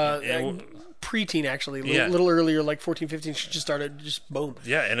 Preteen, actually, a little earlier, like 14, 15, she just started boom.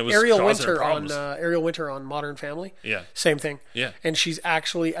 Yeah, and it was Ariel Winter on Modern Family. Yeah, same thing. Yeah, and she's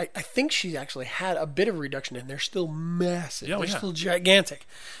actually, I think she's actually had a bit of a reduction, and they're still massive. They're still gigantic.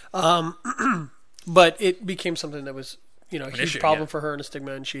 But it became something that was, a huge problem for her and a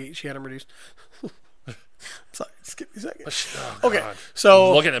stigma, and she had them reduced. Sorry, just give me a second. Oh, okay, so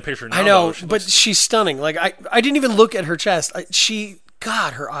I'm looking at the picture now. I know, but she's stunning. Like I didn't even look at her chest.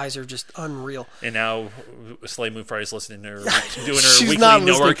 God, her eyes are just unreal. And now Soleil Moon Frye is listening to her, doing her She's weekly not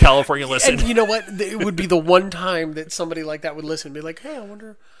Nowhere California listen. And you know what? It would be the one time that somebody like that would listen and be like, hey, I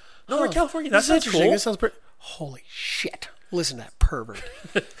wonder... Nowhere California, that's interesting. Cool. That sounds pretty... Holy shit. Listen to that pervert.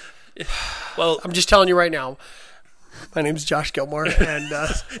 Well, I'm just telling you right now, my name's Josh Gilmore, and...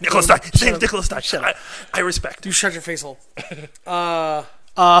 Nicholas Stein. His name's Nicholas Stein. Shut up. I respect. You shut your face hole.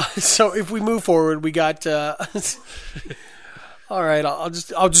 So if we move forward, we got... All right, I'll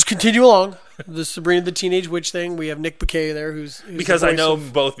just continue along. The Sabrina the Teenage Witch thing. We have Nick Bakay there, who's because I know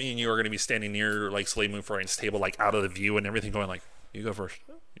both me and you are going to be standing near like Soleil Moon Frye's table, like out of the view and everything, going like, "You go first."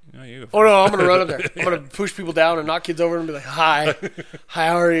 No, you. Oh no, I'm gonna run up there. I'm gonna push people down and knock kids over and be like, "Hi,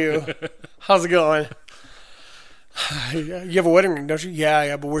 how are you? How's it going? You have a wedding ring, don't you?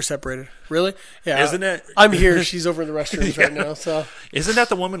 Yeah, but we're separated. Really? Yeah. Isn't it? I'm here. She's over in the restrooms right now. So Isn't that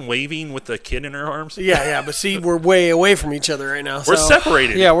the woman waving with the kid in her arms? yeah. But see, we're way away from each other right now. We're so-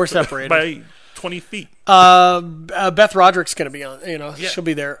 separated. Yeah, we're separated. by 20 feet. Beth Roderick's gonna be on. Yeah. She'll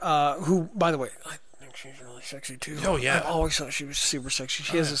be there. Who, by the way, I think she's really sexy too. Oh, yeah. I always thought she was super sexy.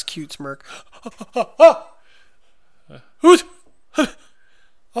 She has this cute smirk. Who's?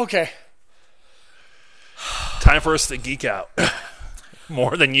 Okay. Time for us to geek out.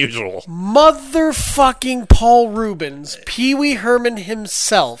 More than usual. Motherfucking Paul Rubens, Pee Wee Herman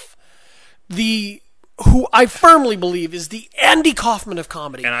himself, who I firmly believe is the Andy Kaufman of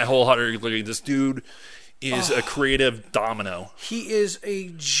comedy. And I wholeheartedly agree. This dude is a creative domino. He is a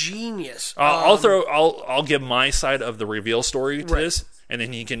genius. I'll give my side of the reveal story to Right. this, and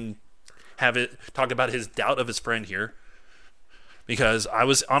then he can have it talk about his doubt of his friend here. Because I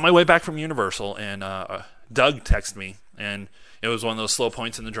was on my way back from Universal, and Doug texted me, and it was one of those slow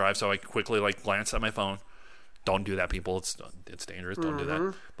points in the drive, so I quickly glanced at my phone. Don't do that, people. It's dangerous. Don't do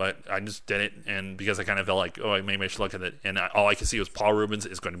that. But I just did it, and because I kind of felt like, maybe I should look at it, and all I could see was Paul Rubens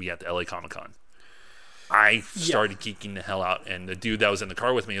is going to be at the LA Comic-Con. I started geeking the hell out, and the dude that was in the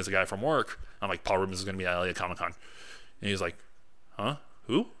car with me is a guy from work. I'm like, Paul Rubens is going to be at LA Comic-Con. And he was like, huh?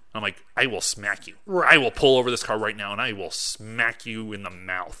 Who? I'm like, I will smack you. I will pull over this car right now, and I will smack you in the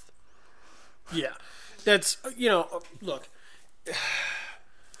mouth. Yeah. That's, look. If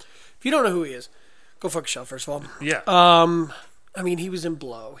you don't know who he is, go fuck yourself, first of all. Yeah. I mean, he was in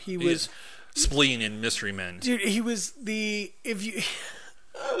Blow. He was... Spleen in Mystery Men. Dude, he was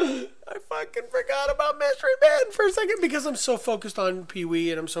I fucking forgot about Mystery Man for a second because I'm so focused on Pee Wee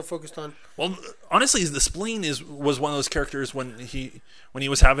and I'm so focused on... Well, honestly, the Spleen was one of those characters when he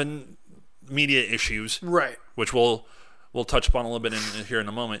was having media issues, Right. which we'll touch upon a little bit here in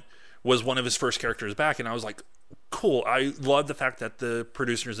a moment, was one of his first characters back, and I was like, cool. I love the fact that the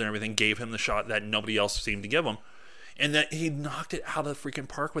producers and everything gave him the shot that nobody else seemed to give him, and that he knocked it out of the freaking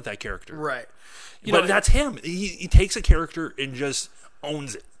park with that character. Right. But that's him. He takes a character and just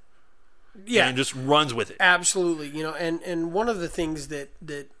owns it. Yeah. And just runs with it. Absolutely. And one of the things that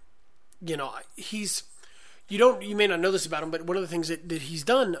he's... You may not know this about him, but one of the things that he's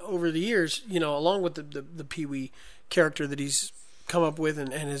done over the years, along with the Pee Wee character that he's come up with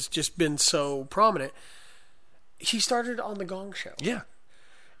and has just been so prominent, he started on the Gong Show. Yeah.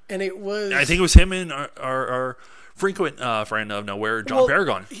 And it was... I think it was him and our frequent friend of Nowhere, John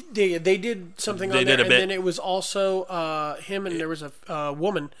Paragon. They did something on there, and then it was also him, and there was a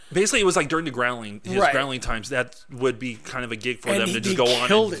woman. Basically, it was like during the growling times. That would be kind of a gig for them to just go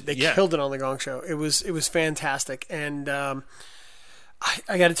on. They killed it on the Gong Show. It was fantastic, and I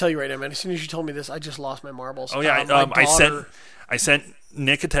got to tell you right now, man. As soon as you told me this, I just lost my marbles. Oh yeah, I sent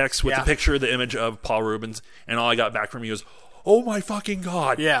Nick a text with the picture, the image of Paul Rubens, and all I got back from you was, "Oh my fucking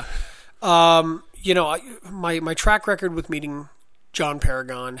god!" Yeah. My track record with meeting John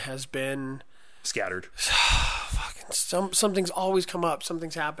Paragon has been scattered. Something's always come up.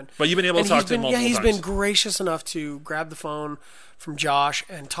 Something's happened. But you've been able to talk to him multiple times. He's been gracious enough to grab the phone from Josh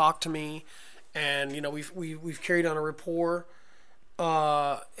and talk to me, and we've carried on a rapport.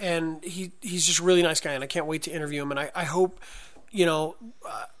 And he's just a really nice guy, and I can't wait to interview him. And I hope, I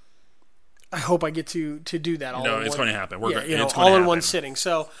hope I get to do that. It's going to happen. It's all in one sitting.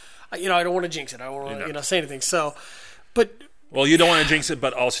 So. I don't want to jinx it. I don't want to say anything. So, but well, you don't want to jinx it,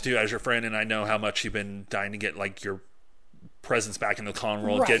 but also too, as your friend, and I know how much you've been dying to get your presence back in the con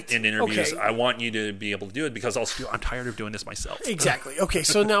world, get in interviews. Okay. I want you to be able to do it because also I'm tired of doing this myself. Exactly. Okay,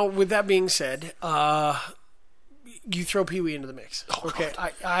 so now with that being said, you throw Pee Wee into the mix. Oh, okay,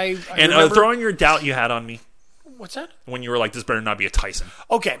 God. I and remember... throwing your doubt you had on me. What's that? When you were like, this better not be a Tyson.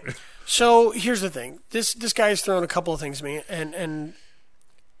 Okay, so here's the thing. This guy has thrown a couple of things to me, and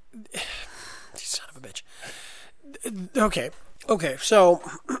son of a bitch. Okay. So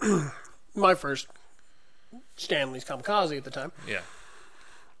my first Stanley's Kamikaze at the time. Yeah.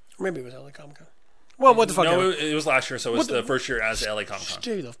 Maybe it was LA Comic Con. Well, what the fuck? No, it was last year, so it was the first year as LA Comic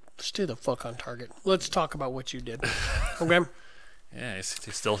Con. Stay the fuck on target. Let's talk about what you did. Okay. Yeah, you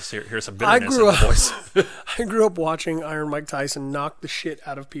still hear some bitterness in the voice. I grew up watching Iron Mike Tyson knock the shit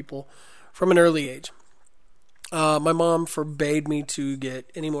out of people from an early age. My mom forbade me to get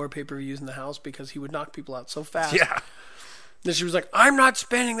any more pay-per-views in the house because he would knock people out so fast. Yeah. Then she was like, I'm not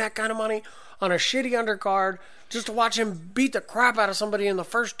spending that kind of money on a shitty undercard just to watch him beat the crap out of somebody in the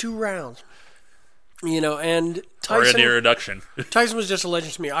first 2 rounds. And Tyson... Or in the reduction. Tyson was just a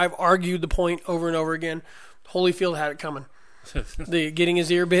legend to me. I've argued the point over and over again. Holyfield had it coming. getting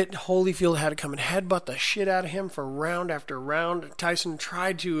his ear bit. Holyfield had to come and headbutt the shit out of him for round after round. Tyson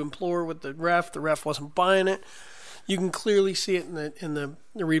tried to implore with the ref. The ref wasn't buying it. You can clearly see it in the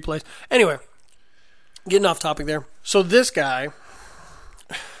replays. Anyway, getting off topic there. So this guy,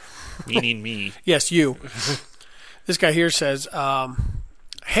 meaning me, yes, you. This guy here says,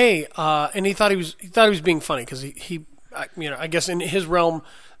 "Hey," and he thought he was being funny because I guess in his realm,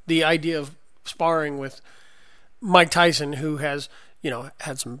 the idea of sparring with Mike Tyson, who has,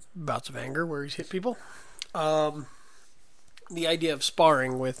 had some bouts of anger where he's hit people. The idea of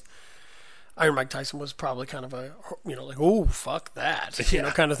sparring with Iron Mike Tyson was probably kind of a, like, oh, fuck that,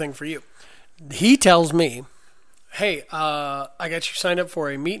 kind of thing for you. He tells me, hey, I got you signed up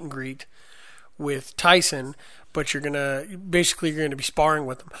for a meet and greet with Tyson, but you're going to be sparring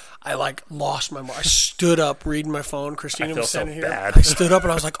with him. I lost my mind. I stood up reading my phone. Christina was standing here. Bad. I stood up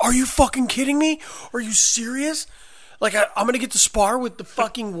and I was like, are you fucking kidding me? Are you serious? Like, I'm going to get to spar with the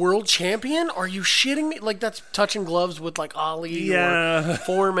fucking world champion? Are you shitting me? Like, that's touching gloves with, like, Ali or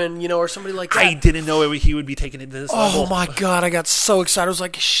Foreman, or somebody like that. I didn't know he would be taking it to this level. Oh, my God. I got so excited. I was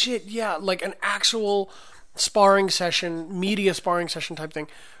like, shit, yeah. Like, an actual sparring session, media sparring session type thing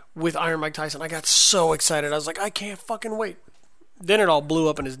with Iron Mike Tyson. I got so excited. I was like, I can't fucking wait. Then it all blew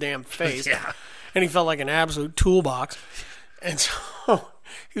up in his damn face. Yeah. And he felt like an absolute toolbox. And so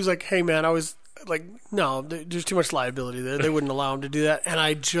he was like, hey, man, I was... like, no, there's too much liability there. They wouldn't allow him to do that. And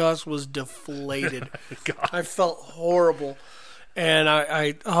I just was deflated. I felt horrible. And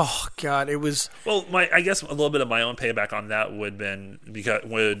oh, God, it was... Well, I guess a little bit of my own payback on that would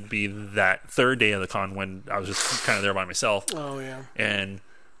be that third day of the con when I was just kind of there by myself. Oh, yeah. And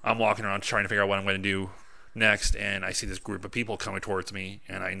I'm walking around trying to figure out what I'm going to do next, and I see this group of people coming towards me,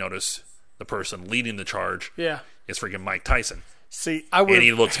 and I notice the person leading the charge is freaking Mike Tyson. See, I would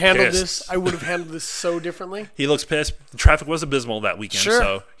have handled pissed. this. I would have handled this so differently. He looks pissed. The traffic was abysmal that weekend, sure.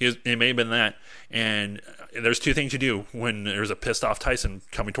 So it may have been that. And there's two things you do when there's a pissed off Tyson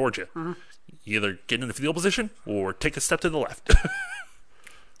coming towards you. Mm-hmm. You either get in the fetal position or take a step to the left.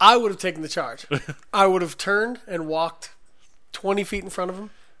 I would have taken the charge. I would have turned and walked 20 feet in front of him,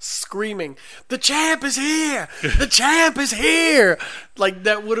 screaming, "The champ is here! The champ is here!" Like,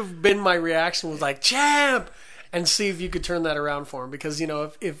 that would have been my reaction, was like, "Champ!" And see if you could turn that around for him. Because,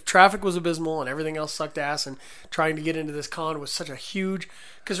 if traffic was abysmal and everything else sucked ass and trying to get into this con was such a huge...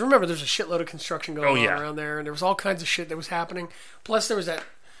 Because remember, there's a shitload of construction going on around there, and there was all kinds of shit that was happening. Plus, there was that...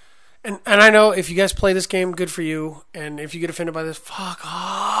 And I know if you guys play this game, good for you. And if you get offended by this, fuck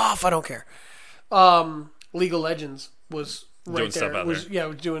off. I don't care. League of Legends was right doing there. Stuff out there. Yeah, it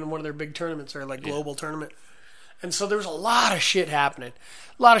was doing one of their big tournaments, or like global tournament. And so there was a lot of shit happening.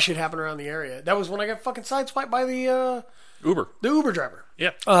 A lot of shit happening around the area. That was when I got fucking sideswiped by the Uber driver.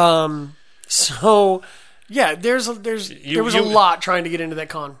 Yeah. So yeah, there was a lot trying to get into that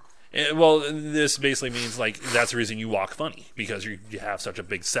con. Well, this basically means like that's the reason you walk funny, because you have such a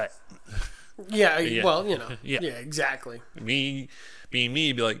big set. Yeah. Well, Yeah, exactly. Being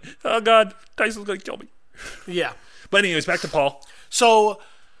me, be like, oh God, Tyson's gonna kill me. Yeah. But anyways, back to Paul. So.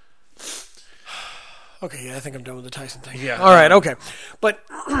 Okay, yeah, I think I'm done with the Tyson thing. Yeah. All right, okay. But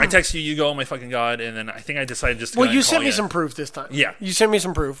I text you, you go, oh my fucking God, and then I think I decided just to well, you sent me some proof this time. Yeah. You sent me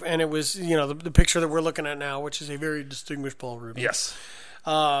some proof, and it was, the picture that we're looking at now, which is a very distinguished Paul Rubin. Yes.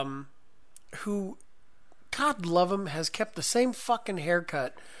 Who, God love him, has kept the same fucking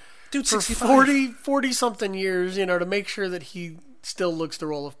haircut Dude, for 65. 40-something years, to make sure that he still looks the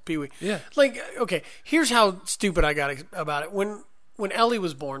role of Pee-wee. Yeah. Like, okay, here's how stupid I got about it. When Ellie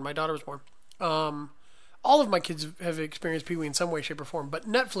was born, my daughter was born, all of my kids have experienced Pee-wee in some way, shape, or form, but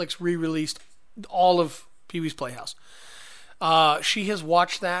Netflix re-released all of Pee-wee's Playhouse. She has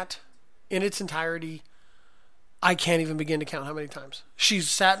watched that in its entirety. I can't even begin to count how many times. She's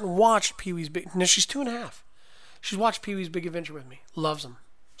sat and watched Pee-wee's Big... No, she's 2.5. She's watched Pee-wee's Big Adventure with me. Loves him.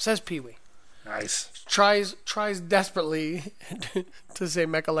 Says Pee-wee. Nice. Tries desperately to say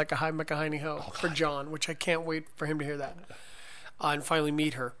Mecca Lecca Hi Mecca Heiny Ho for John, which I can't wait for him to hear that. And finally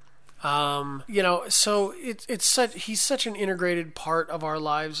meet her. So he's such an integrated part of our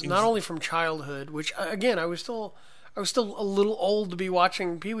lives, not only from childhood, which again, I was still a little old to be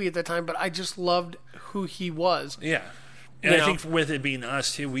watching Pee-wee at that time, but I just loved who he was. Yeah. And I think with it being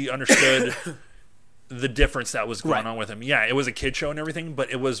us too, we understood the difference that was going on with him. Yeah, it was a kid show and everything, but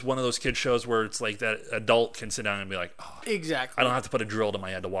it was one of those kid shows where it's like that adult can sit down and be like, oh, exactly. I don't have to put a drill to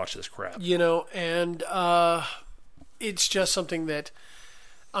my head to watch this crap. And it's just something that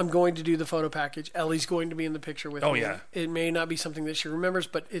I'm going to do the photo package. Ellie's going to be in the picture with me. Oh, yeah. It may not be something that she remembers,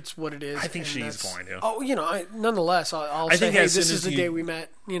 but it's what it is. I think she's going to. Oh, nonetheless, I'll say, hey, this is the day we met,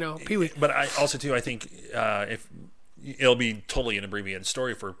 Pee-wee. But I also, too, I think if it'll be totally an abbreviated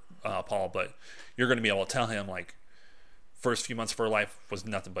story for Paul, but you're going to be able to tell him like first few months of her life was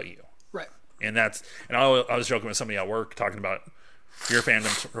nothing but you. Right. And I was joking with somebody at work talking about your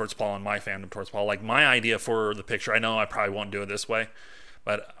fandom towards Paul and my fandom towards Paul. Like my idea for the picture, I know I probably won't do it this way,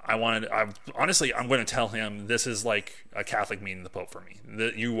 but I'm going to tell him this is like a Catholic meeting the Pope for me.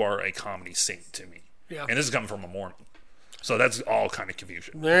 That you are a comedy saint to me. Yeah. And this is coming from a Mormon. So that's all kind of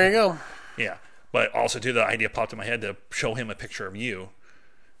confusion. There you go. Yeah. But also too, the idea popped in my head to show him a picture of you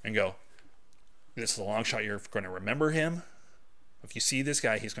and go, this is a long shot. You're going to remember him. If you see this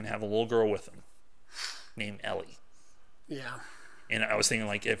guy, he's going to have a little girl with him named Ellie. Yeah. And I was thinking,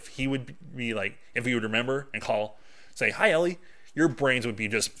 like, if he would remember and say, hi, Ellie, your brains would be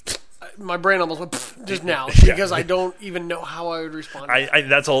just... My brain almost went just now because I don't even know how I would respond.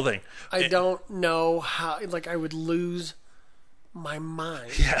 That's the whole thing. I don't know how, like, I would lose my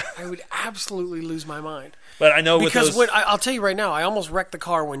mind. Yeah. I would absolutely lose my mind. But I know because I'll tell you right now, I almost wrecked the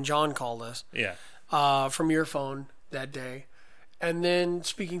car when John called us. Yeah. From your phone that day. And then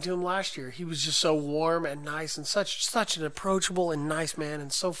speaking to him last year, he was just so warm and nice and such an approachable and nice man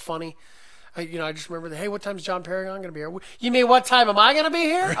and so funny. I just remember hey, what time's John Paragon going to be here? You mean what time am I going to be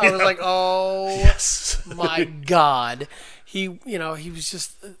here? I was like, oh, yes. My God. He was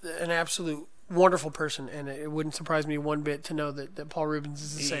just an absolute wonderful person, and it wouldn't surprise me one bit to know that Paul Rubens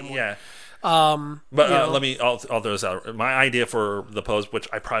is the same way. Yeah. I'll throw this out. My idea for the pose, which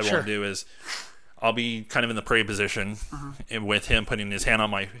I probably won't do, is I'll be kind of in the pray position and with him putting his hand on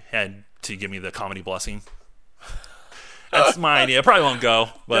my head to give me the comedy blessing. That's my idea. It probably won't go,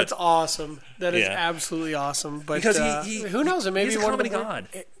 but that's awesome. That is absolutely awesome. But because who knows? Maybe he's a comedy god.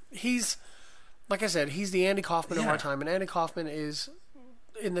 He's, like I said, he's the Andy Kaufman of our time, and Andy Kaufman is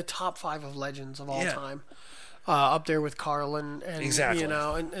in the top 5 of legends of all time, up there with Carlin and exactly.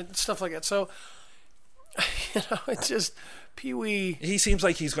 And stuff like that. So it's just Pee-wee. He seems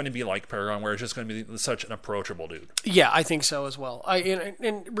like he's going to be like Paragon, where it's just going to be such an approachable dude. Yeah, I think so as well.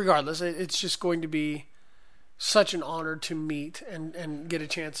 And regardless, it's just going to be such an honor to meet and get a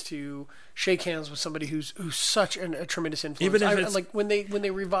chance to shake hands with somebody who's such a tremendous influence. Even if it's like when they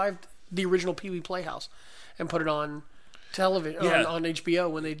revived the original Pee-wee Playhouse and put it on television on HBO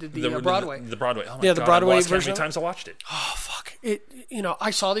when they did the Broadway. The Broadway. Oh my God, the Broadway version. version. How many times I watched it? Oh fuck!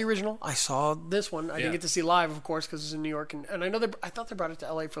 I saw the original. I saw this one. I didn't get to see live, of course, because it's in New York, and I know I thought they brought it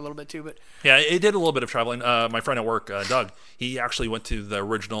to LA for a little bit too, but yeah, it did a little bit of traveling. My friend at work, Doug, he actually went to the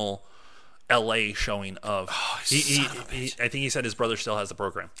original LA showing of. I think he said his brother still has the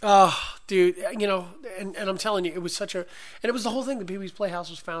program. Oh, dude, and I'm telling you, it was and it was the whole thing that Pee-wee's Playhouse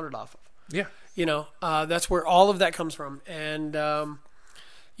was founded off of. Yeah. That's where all of that comes from, and I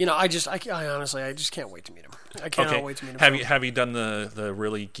honestly, I just can't wait to meet him. I cannot wait to meet him. Have you done the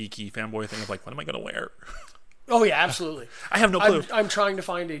really geeky fanboy thing of like, what am I going to wear? Oh yeah, absolutely. I have no clue. I'm trying to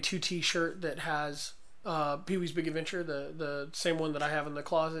find a 2T shirt that has Pee-wee's Big Adventure, the same one that I have in the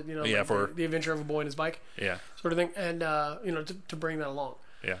closet. For the adventure of a boy and his bike. Yeah. Sort of thing, and to bring that along.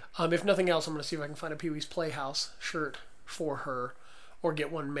 Yeah. If nothing else, I'm going to see if I can find a Pee-wee's Playhouse shirt for her. Or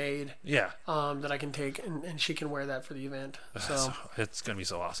get one made, that I can take, and she can wear that for the event. So it's going to be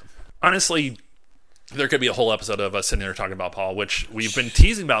so awesome. Honestly, there could be a whole episode of us sitting there talking about Paul, which we've been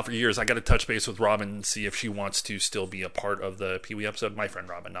teasing about for years. I got to touch base with Robin and see if she wants to still be a part of the Pee-wee episode. My friend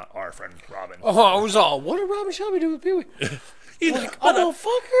Robin, not our friend Robin. Oh, I was all, what did Robin Shelby do with Pee-wee? Fuck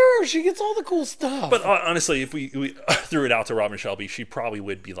her. She gets all the cool stuff. But honestly, if we threw it out to Robin Shelby, she probably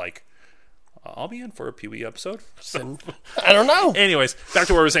would be like, I'll be in for a Pee-wee episode. I don't know. Anyways, back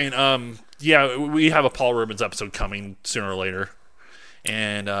to what we were saying. We have a Paul Rubens episode coming sooner or later.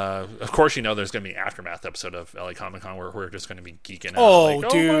 And, of course, there's going to be an Aftermath episode of LA Comic Con where we're just going to be geeking out. Oh,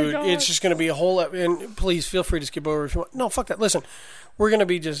 dude. It's just going to be a whole... And please, feel free to skip over if you want. No, fuck that. Listen, we're going to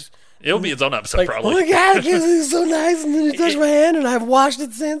be just... It'll be its own episode, probably. Oh, my God, this is so nice. And then you touched my hand, and I've washed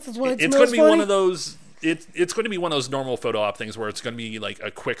it since. That's why it it's going to be one of those... It's going to be one of those normal photo op things where it's going to be like a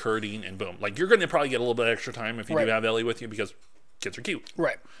quick herding and boom. Like, you're going to probably get a little bit extra time if you do have Ellie with you because kids are cute.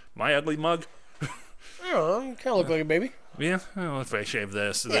 Right. My ugly mug. I don't know. You kind of look like a baby. Yeah. Well, if I shave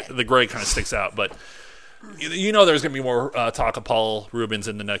this, the gray kind of sticks out. But there's going to be more talk of Paul Rubens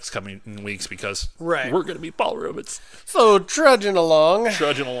in the next coming weeks because we're going to be Paul Rubens. So, trudging along.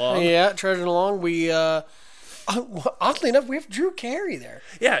 Yeah, trudging along. We Oddly enough, we have Drew Carey there.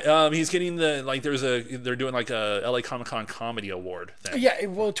 Yeah, he's getting they're doing like a LA Comic Con comedy award thing. Yeah,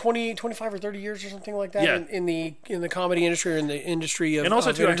 well, 25 or 30 years or something like that Yeah. in the comedy industry or in the industry of And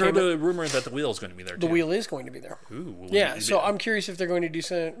also, of too, I heard entertainment. a rumor that the Wheel is going to be there, too. The Wheel is going to be there. Ooh, Yeah, so I'm curious if they're going to do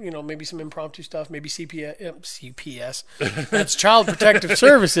some, maybe some impromptu stuff, maybe CPS. That's Child Protective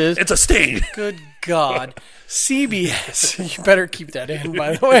Services. It's a sting! Good God. CBS. You better keep that in,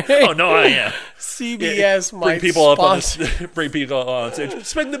 by the way. Oh, no, I am. CBS Bring might people sponsor. bring people on stage.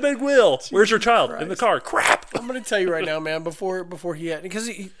 Spin the big wheel. Where's your child? In the car. Crap! I'm going to tell you right now, man, before he had, because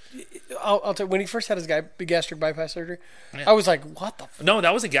I'll tell you, when he first had his gastric bypass surgery, I was like, what the No,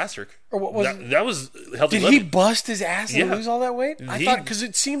 that was a gastric. Or what was it? That was healthy Did living. he bust his ass and Yeah. lose all that weight? I He- thought, because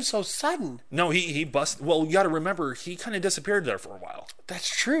it seemed so sudden. No, he busted. Well, you got to remember, he kind of disappeared there for a while. That's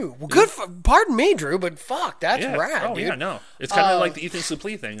true. Well, good. Pardon me, Drew, but fuck, that's Yeah. rad, Oh, dude. yeah, no. It's kind of like the Ethan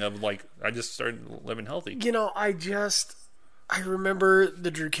Suplee thing of like, I just started living healthy. I remember the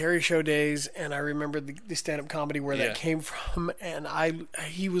Drew Carey Show days, and I remember the stand-up comedy where Yeah. that came from, and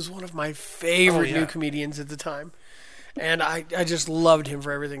he was one of my favorite Oh, yeah. new comedians at the time, and I just loved him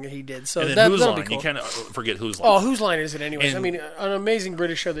for everything that he did. So And then that'll Who's be Line? cool. You can't forget Who's Line. Oh, whose line is it anyways? And- I mean, an amazing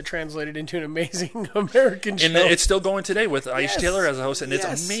British show that translated into an amazing American show. And it's still going today with Aisha Yes. Taylor as a host, and it's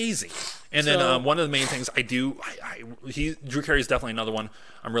Yes. amazing. And So- then one of the main things Drew Carey is definitely another one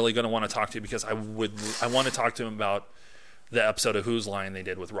I'm really going to want to talk to because I want to talk to him about the episode of Whose Line they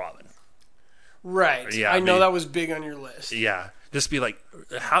did with Robin. Right. Yeah, I know I mean- that was big on your list. Yeah, just be like,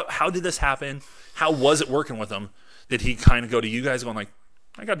 how did this happen? How was it working with him? Did he kind of go to you guys going like,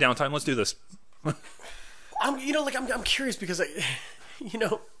 I got downtime, let's do this? I'm curious because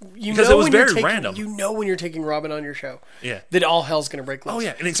Because it was when you're very taking, random. You know when you're taking Robin on your show, Yeah. that all hell's going to break loose. Oh,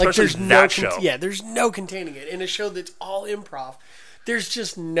 yeah, and Like, especially there's that show. Yeah, there's no containing it in a show that's all improv. There's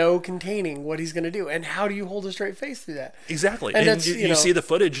just no containing what he's going to do, and how do you hold a straight face through that? Exactly. And And, that's, you see the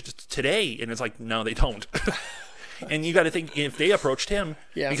footage today, and it's like, no, they don't. And you got to think, if they approached him,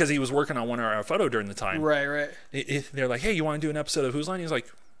 Yeah. because he was working on 1 hour photo during the time, Right. they're like, hey, you want to do an episode of Whose Line? He's like,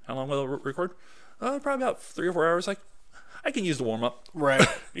 how long will it record? Probably about 3 or 4 hours. Like, I can use the warm-up. Right.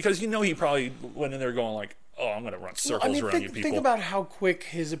 Because he probably went in there going like, oh, I'm going to run circles around you people. think about how quick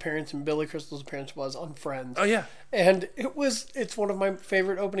his appearance and Billy Crystal's appearance was on Friends. Oh, yeah. And it's one of my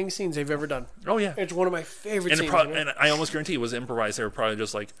favorite opening scenes they've ever done. Oh, yeah. It's one of my favorite And, scenes. and I almost guarantee it was improvised. They were probably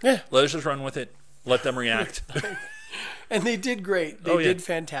just like, Yeah. let us just run with it. Let them react. And they did great. They Oh, yeah. did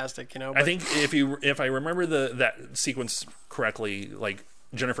fantastic, I but- think if I remember that sequence correctly, like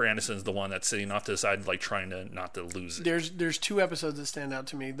Jennifer Aniston's the one that's sitting off to the side, like trying to not to lose it. There's 2 episodes that stand out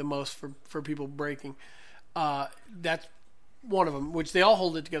to me the most for people breaking. That's one of them, which they all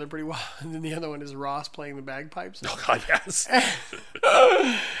hold it together pretty well. And then the other one is Ross playing the bagpipes. Oh God, yes.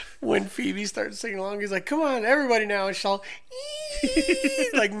 When Phoebe starts singing along, he's like, "Come on, everybody now!" And she's all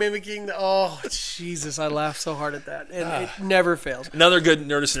like mimicking the. Oh Jesus! I laughed so hard at that, and it never fails. Another good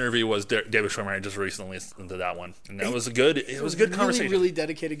Nerdist interview was David Schwimmer. I just recently listened to that one, and that was a good. It was a good conversation. Really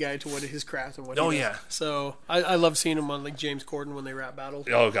dedicated guy to what his craft and what. Oh, he does. yeah. So I love seeing him on like James Corden when they rap battles.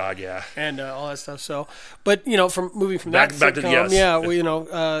 Oh God, yeah. And all that stuff. So, but from moving from Back that to the sitcom, yes. yeah,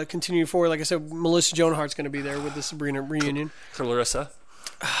 we continuing forward. Like I said, Melissa Joan Hart's going to be there with the Sabrina reunion. Clarissa.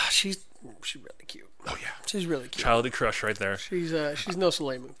 She's really cute. Oh yeah. She's really cute. Childhood crush right there. She's no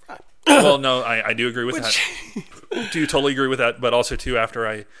Soleil Moon. Well, no, I do agree with that. Do totally agree with that, but also too after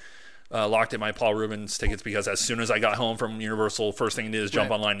I locked in my Paul Rubens tickets because as soon as I got home from Universal, first thing I did is jump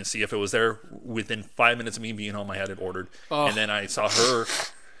Right. online and see if it was there. Within 5 minutes of me being home, I had it ordered, Oh. and then I saw her,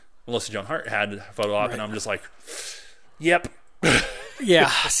 Melissa Joan Hart had a photo op, and I'm just like, yep. Yeah.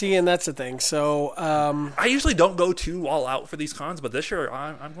 See, and that's the thing. So, I usually don't go too all out for these cons, but this year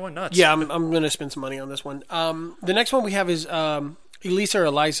I'm going nuts. yeah, I'm going to spend some money on this one. The next one we have is Elisa or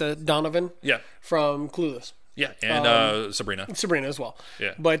Eliza Donovan yeah, from Clueless. yeah, and Sabrina. Sabrina as well.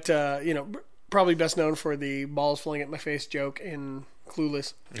 Yeah. But, probably best known for the balls flying at my face joke in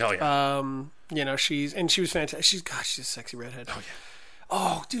Clueless. Oh yeah, She was fantastic. She's a sexy redhead. Oh, yeah.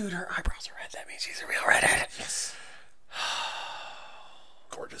 Oh, dude, her eyebrows are red. That means she's a real redhead. yes,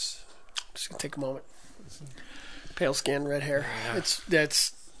 gorgeous. Just going to take a moment. Pale skin, red hair. Yeah.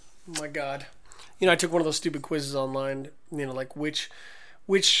 That's, oh my God. I took one of those stupid quizzes online, like which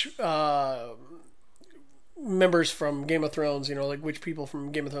members from Game of Thrones, like which people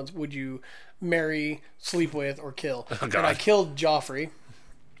from Game of Thrones would you marry, sleep with, or kill? Oh, God. And I killed Joffrey.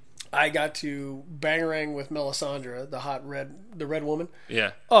 I got to bangarang with Melisandre, the red woman.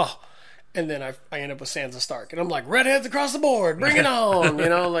 Yeah. Oh, and then I end up with Sansa Stark, and I'm like, redheads across the board, bring it on,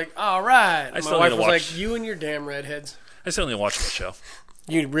 like, all right. My still wife need was to like, watch- you and your damn redheads. I still need to watch the show.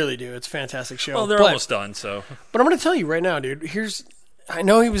 You really do. It's a fantastic show. Well, they're But- almost done, so. But I'm going to tell you right now, dude. I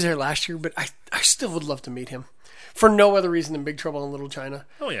know he was there last year, but I still would love to meet him for no other reason than Big Trouble in Little China.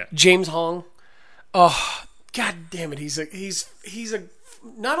 Oh, yeah. James Hong. Oh, god damn it! He's a.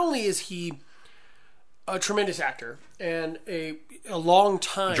 Not only is he a tremendous actor and a long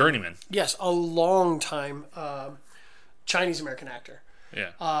time Journeyman. Yes, a long time Chinese American actor.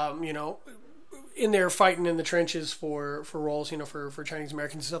 Yeah. In there fighting in the trenches for roles, for Chinese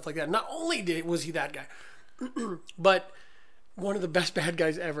Americans and stuff like that. Not only was he that guy, but one of the best bad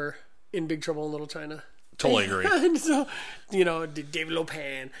guys ever in Big Trouble in Little China. Totally agree. And so, David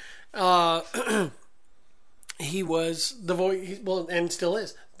Lopan. He was the voice, and still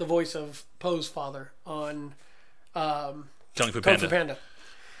is, the voice of Poe's father on Kung Fu Kung Fu Panda. Panda.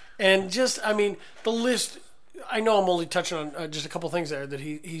 And just, the list, I know I'm only touching on just a couple things there that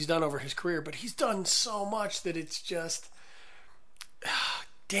he's done over his career, but he's done so much that it's just,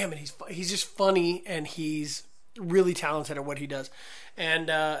 damn it, he's just funny, and he's really talented at what he does.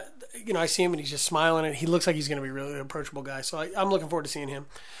 And, I see him and he's just smiling, and he looks like he's going to be a really approachable guy. So I'm looking forward to seeing him.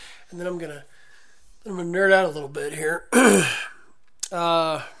 And then I'm going to nerd out a little bit here.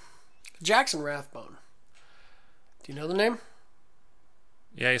 Jackson Rathbone. Do you know the name?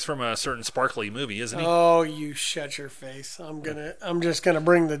 Yeah, he's from a certain sparkly movie, isn't he? Oh, you shut your face. I'm just gonna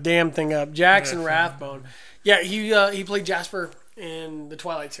bring the damn thing up. Jackson Rathbone. Yeah, he played Jasper in the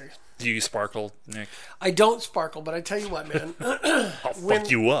Twilight series. Do you sparkle, Nick? I don't sparkle, but I tell you what, man. I'll fuck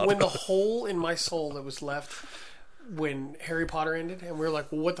you up. When the hole in my soul that was left when Harry Potter ended, and we were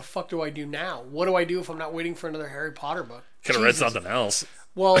like, well, what the fuck do I do now? What do I do if I'm not waiting for another Harry Potter book? Could have read Jesus. something else.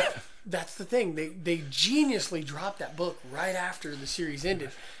 Well, that's the thing. They geniusly dropped that book right after the series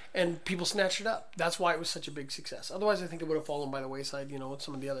ended, and people snatched it up. That's why it was such a big success. Otherwise, I think it would have fallen by the wayside, with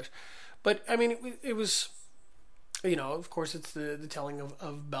some of the others. But, it was, of course, it's the telling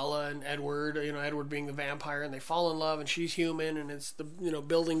of Bella and Edward, Edward being the vampire, and they fall in love, and she's human, and it's the,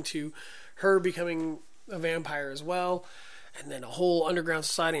 building to her becoming a vampire as well, and then a whole underground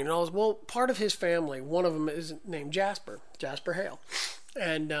society and all this. Well, part of his family, one of them is named Jasper Hale.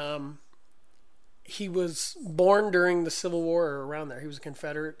 And he was born during the Civil War or around there. He was a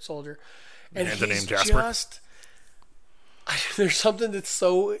Confederate soldier. And And he's the name Jasper? just... there's something that's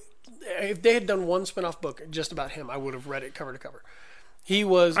so... If they had done one spin-off book just about him, I would have read it cover to cover. He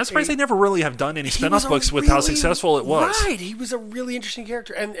was... I'm surprised they never really have done any he spin-off was a books with how really- successful it was. Right. He was a really interesting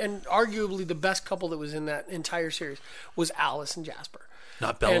character. And arguably the best couple that was in that entire series was Alice and Jasper.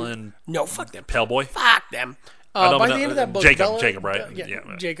 Not Bella and No, fuck them. Pale Boy? Fuck them. don't By know- the end of that book, Jacob, right? Yeah,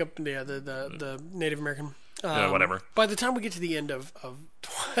 Yeah. Jacob. Yeah, the Native American. Whatever. By the time we get to the end of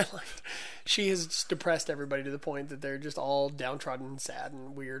Twilight, she has just depressed everybody to the point that they're just all downtrodden and sad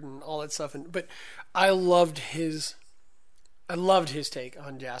and weird and all that stuff. But I loved his take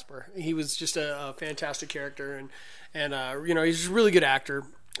on Jasper. He was just a fantastic character, and he's just a really good actor.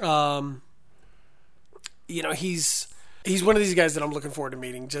 He's one of these guys that I'm looking forward to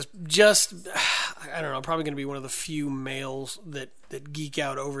meeting. Just I don't know, probably going to be one of the few males that geek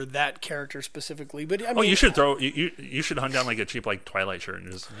out over that character specifically. But I mean, You should you should hunt down like a cheap Twilight shirt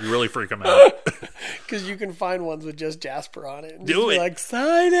and just really freak them out. because you can find ones with just Jasper on it. And Do just be it. like,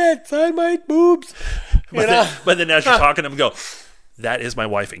 sign my boobs. But then as you're talking to them, go, that is my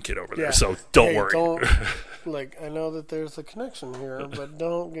wife and kid over there, so don't Hey, worry. I know that there's a connection here, but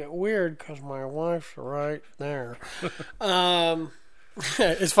don't get weird because my wife's right there.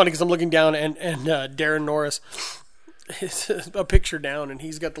 It's funny because I'm looking down and Darren Norris is a picture down, and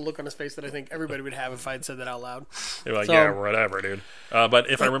he's got the look on his face that I think everybody would have if I had said that out loud. You're like, So- yeah, whatever, dude. But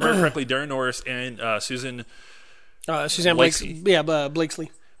if I remember correctly, Darren Norris and Susan, Suzanne Blakesley.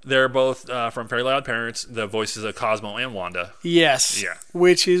 Blakesley. they're both from Fairly Odd Parents, the voices of Cosmo and Wanda. Yes. Yeah.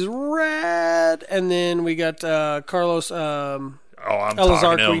 Which is rad. And then we got Carlos. I'm Elazar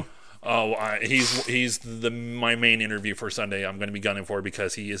talking to him. Queen. Oh, he's my main interview for Sunday. I'm going to be gunning for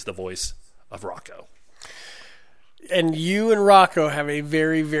because he is the voice of Rocco. And you and Rocco have a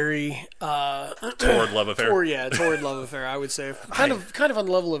very, very Torrid love affair. torrid love affair, I would say. Kind of on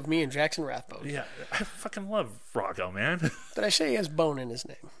the level of me and Jackson Rathbone. Yeah, I fucking love Rocco, man. But I say he has bone in his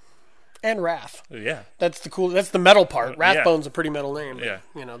name. And Wrath. Yeah. That's the metal part. Rathbone's a pretty metal name. But,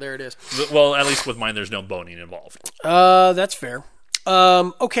 Yeah. there it is. Well, at least with mine, there's no boning involved. That's fair.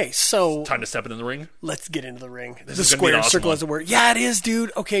 Okay, so Time to step into the ring. let's get into the ring. The is gonna be square an awesome circle one. is the word. Yeah, it is,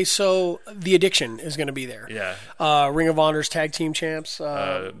 dude. Okay, so The Addiction is going to be there. Yeah. Ring of Honor's tag team champs.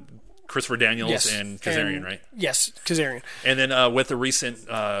 Christopher Daniels Yes. and Kazarian, right? Yes, Kazarian. And then with the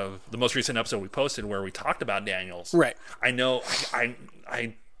most recent episode we posted where we talked about Daniels. Right. I know I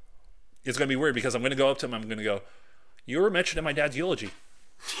it's going to be weird because I'm going to go up to him. I'm going to go, you were mentioned in my dad's eulogy.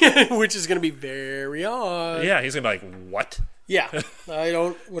 Which is going to be very odd. Yeah, he's going to be like, what? Yeah.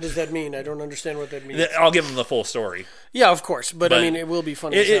 What does that mean? I don't understand what that means. I'll give him the full story. Yeah, of course. But I mean, it will be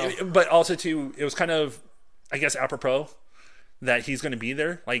funny as hell. But also, too, it was kind of, I guess, apropos that he's going to be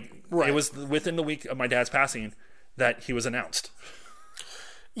there. Like, It was within the week of my dad's passing that he was announced.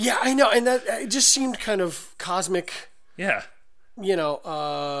 Yeah, I know. And that it just seemed kind of cosmic. Yeah.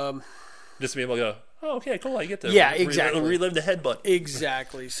 Just to be able to go, oh, okay, cool, I get to relive the headbutt.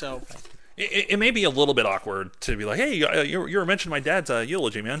 Exactly, so... It may be a little bit awkward to be like, hey, you were mentioning my dad's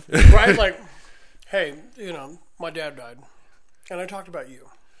eulogy, man. Right, like, hey, my dad died, and I talked about you.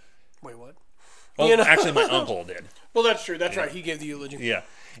 Wait, what? Well, actually, my uncle did. Well, that's true. That's right. He gave the eulogy. Yeah.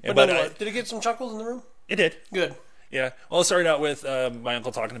 But did it get some chuckles in the room? It did. Good. Yeah. Well, it started out with my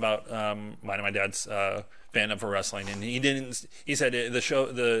uncle talking about mine and my dad's fandom for wrestling, and he said the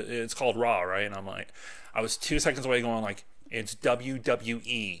show, it's called Raw, right? And I'm like, I was 2 seconds away going like, it's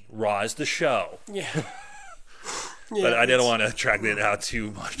WWE. Raw is the show. Yeah. But I didn't want to drag it out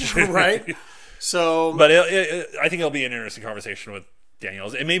too much. Right. So. But I think it'll be an interesting conversation with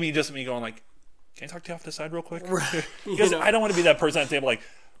Daniels. It may be just me going like, can I talk to you off the side real quick? Right. Because I don't want to be that person at the table like,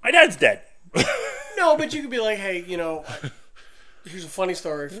 my dad's dead. No, but you could be like, hey, here's a funny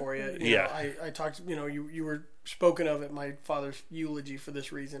story for you. Yeah. I talked, you were spoken of at my father's eulogy for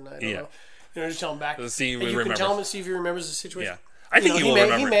this reason. I don't know. Just tell him back. See if and you remembers. can tell him and see if he remembers the situation. Yeah. I think he will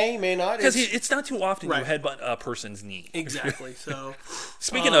remember. He may not. Because it's not too often you headbutt a person's knee. Exactly. So,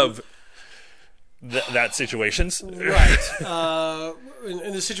 speaking of that situations. Right.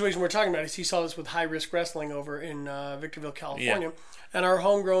 In the situation we're talking about, he saw this with High Risk Wrestling over in Victorville, California. Yeah. And our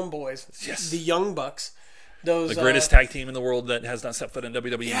homegrown boys, the Young Bucks. The greatest tag team in the world that has not set foot in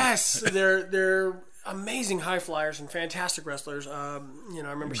WWE. Yes. They're amazing high flyers and fantastic wrestlers. I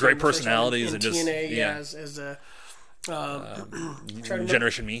remember great personalities in TNA as a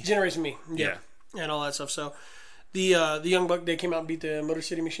Generation Me. Generation Me, yeah, and all that stuff. So the Young Buck, they came out and beat the Motor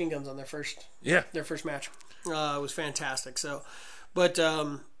City Machine Guns on their first match. It was fantastic. So, but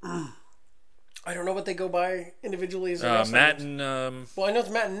I don't know what they go by individually as a Matt and well, I know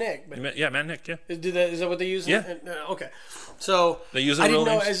it's Matt and Nick, but Matt and Nick, yeah. Is that what they use? Yeah. Okay. So they use I didn't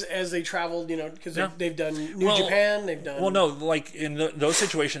know as they traveled, because they've done New Japan, they've done. Well, no, like in those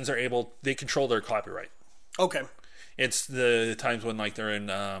situations, they control their copyright. Okay. It's the times when like they're in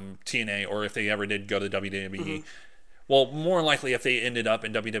TNA, or if they ever did go to WWE. Mm-hmm. Well, more than likely, if they ended up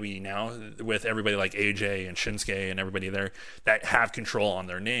in WWE now with everybody like AJ and Shinsuke and everybody there that have control on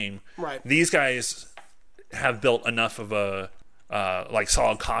their name, right? These guys have built enough of a like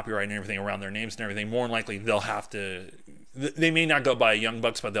solid copyright and everything around their names and everything. More than likely, they'll have to. They may not go by Young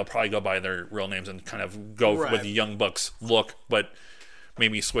Bucks, but they'll probably go by their real names and kind of go with the Young Bucks look, but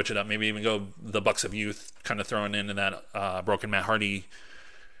maybe switch it up. Maybe even go the Bucks of Youth, kind of throwing into that Broken Matt Hardy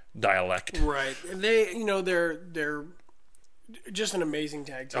dialect. Right. And they're just an amazing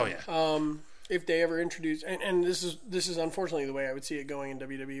tag team. Oh yeah. If they ever introduce, and this is unfortunately the way I would see it going in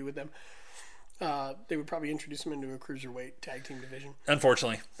WWE with them, they would probably introduce them into a cruiserweight tag team division.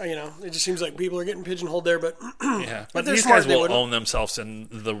 Unfortunately, it just seems like people are getting pigeonholed there. But yeah, but these guys will own themselves in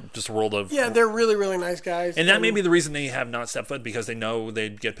the world of they're really really nice guys, and that may be the reason they have not stepped foot, because they know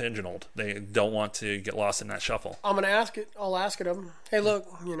they'd get pigeonholed. They don't want to get lost in that shuffle. I'm gonna ask it. I'll ask it of them. Hey, look,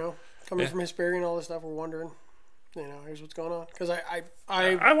 coming from Hesperia and all this stuff, we're wondering. Here's what's going on. Because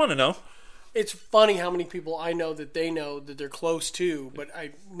I want to know. It's funny how many people I know that they know that they're close to, but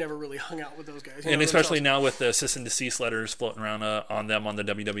I never really hung out with those guys. And especially now with the cease and desist letters floating around on them on the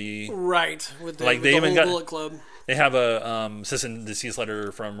WWE. Right. With the, like with they the even whole got, Bullet Club. They have a cease and desist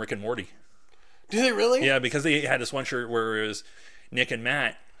letter from Rick and Morty. Do they really? Yeah, because they had this one shirt where it was Nick and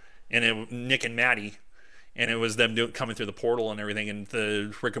Matt, and Nick and Matty. And it was them coming through the portal and everything, and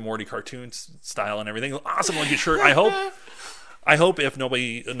the Rick and Morty cartoon style and everything. Awesome looking shirt. I hope if no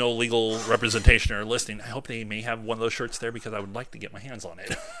legal representation are listening, I hope they may have one of those shirts there, because I would like to get my hands on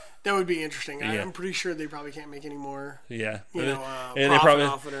it. That would be interesting. Yeah. I'm pretty sure they probably can't make any more. Yeah, and profit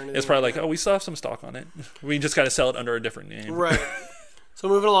off it or anything. It's probably like, we still have some stock on it. We just got to sell it under a different name. Right. So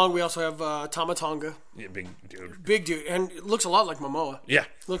moving along, we also have Tama Tonga. Yeah, big dude. Big dude. And it looks a lot like Momoa. Yeah.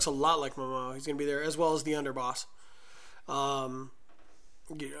 Looks a lot like Momoa. He's going to be there, as well as the Underboss. The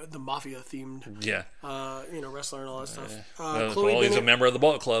Mafia-themed wrestler and all that stuff. He's a member of the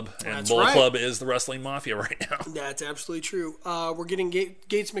Bullet Club. And That's Bullet right. Club is the wrestling mafia right now. That's absolutely true. We're getting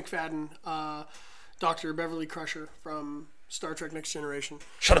Gates McFadden, Dr. Beverly Crusher from Star Trek Next Generation.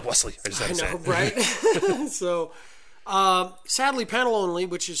 Shut up, Wesley. I just had to say it. Right? So... sadly, panel only,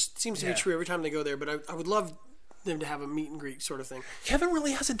 which seems to be true every time they go there. But I would love them to have a meet and greet sort of thing. Kevin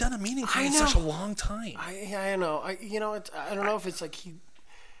really hasn't done a meet and greet in such a long time. I know. I don't know if it's like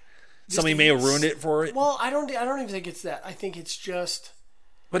somebody may have ruined it for it. Well, I don't even think it's that. I think it's just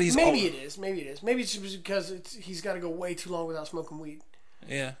But he's maybe it is. Maybe it's just because he's got to go way too long without smoking weed.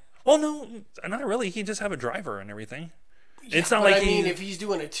 Yeah. Well, no, not really. He just have a driver and everything. Yeah, it's not but like I mean, if he's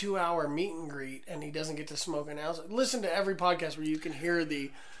doing a 2-hour meet and greet and he doesn't get to smoke an ounce, listen to every podcast where you can hear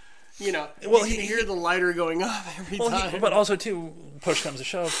the, you can hear the lighter going up every time. But also too, push comes to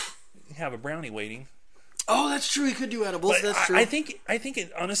shove, you have a brownie waiting. Oh, that's true. He could do edibles. But That's true. I think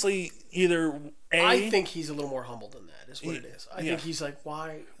it honestly either I think he's a little more humble than that. Is what it is. I think he's like,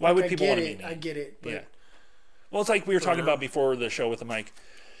 why? Why would I people get want to it. meet me? I get it. But Well, it's like we were talking about before the show with the mic.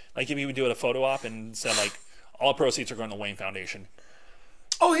 Like if you would do a photo op and said like all proceeds are going to the Wayne Foundation.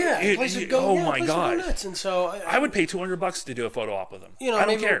 oh yeah, places would go. oh yeah, my places would God. go nuts. And so I would pay $200 to do a photo op with him. I don't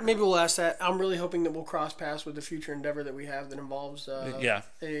maybe, care. Maybe we'll ask that. I'm really hoping that we'll cross paths with the future endeavor that we have that involves Yeah.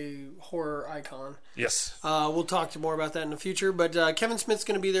 a horror icon. Yes. We'll talk more about that in the future. But Kevin Smith's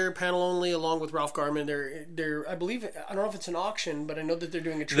going to be there, panel only, along with Ralph Garman. They're I believe, I don't know if it's an auction, but I know that they're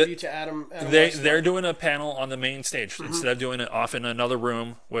doing a tribute to Adam West. They're doing a panel on the main stage Mm-hmm. instead of doing it off in another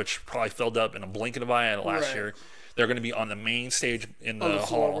room, which probably filled up in a blink of an eye last Right. year. They're going to be on the main stage in the, on the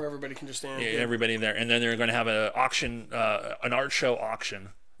floor hall. where everybody can just stand. Yeah, everybody there, and then they're going to have an auction, an art show auction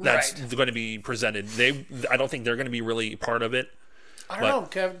that's Right. going to be presented. I don't think they're going to be really part of it. I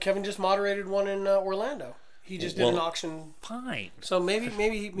don't know. Kevin just moderated one in Orlando. He just did an auction. Fine. So maybe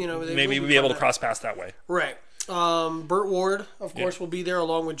Maybe we'll we'll be able to cross paths that way. Right. Burt Ward, of course, will be there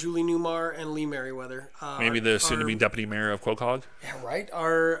along with Julie Newmar and Lee Merriweather. Maybe the soon-to-be deputy mayor of Quaquag. Yeah, right.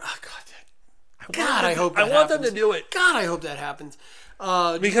 God, I hope that I want happens. them to do it. God, I hope that happens.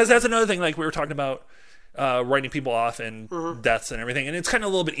 Because that's another thing, like we were talking about writing people off and Mm-hmm. deaths and everything. And it's kind of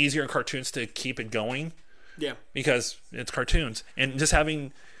a little bit easier in cartoons to keep it going Yeah. because it's cartoons. And just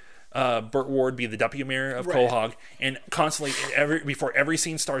having Burt Ward be the deputy mayor of Right. Quahog and constantly, before every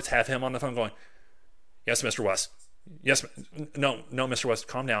scene starts, have him on the phone going, "Yes, Mr. West. Yes, no, Mr. West,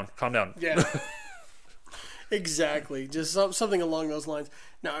 calm down. Yeah. Exactly. Just something along those lines.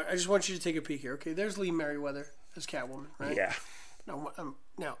 Now, I just want you to take a peek here. Okay, there's Lee Merriweather as Catwoman, right? Yeah.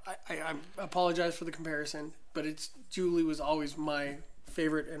 Now, I apologize for the comparison, but Julie was always my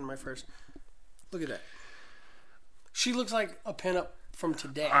favorite and my first. Look at that. She looks like a pinup from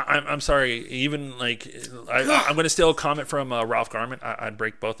today. I'm sorry. Even like I'm going to steal a comment from Ralph Garman. I'd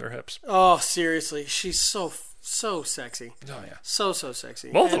break both their hips. Oh, seriously, she's so sexy. Oh yeah, So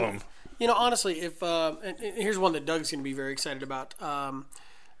sexy. both of them. You know, honestly, if and here's one that Doug's going to be very excited about, and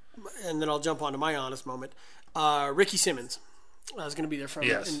then I'll jump on to my honest moment. Ricky Simmons is going to be there from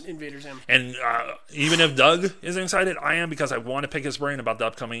Yes. Invader Zim. And even if Doug isn't excited, I am because I want to pick his brain about the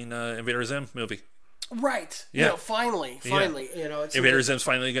upcoming Invader Zim movie. Right. Yeah. You know, finally. You know, it's Invader Zim's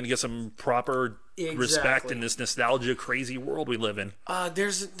finally going to get some proper respect Exactly. in this nostalgia crazy world we live in.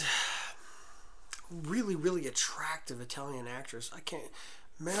 There's a really attractive Italian actress. I can't.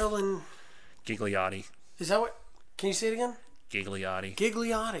 Marilyn. Gigliotti. Is that what? Can you say it again? Gigliotti.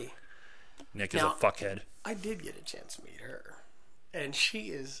 Gigliotti. Nick is Now- a fuckhead. I did get a chance to meet her, and she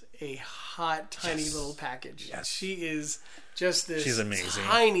is a hot, tiny little package. Yes. She is just this She's amazing.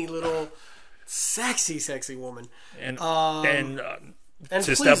 tiny little, sexy woman. And And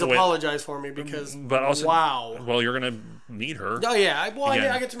to please step away- apologize for me because, but also, wow. well, you're going to meet her. Oh yeah, I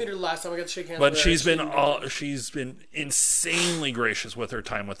Again. got to meet her last time. I got to shake hands. But with her. she's been insanely gracious with her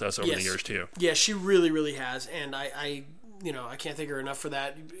time with us over the Yes. years too. Yeah, she really has, and I can't thank her enough for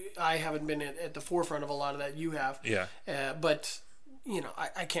that. I haven't been at the forefront of a lot of that. You have, Yeah. But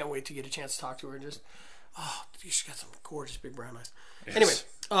I can't wait to get a chance to talk to her and just, she's got some gorgeous big brown eyes. Yes. Anyway,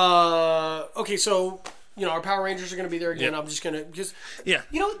 okay, so our Power Rangers are going to be there again. Yeah. I'm just going to just Yeah.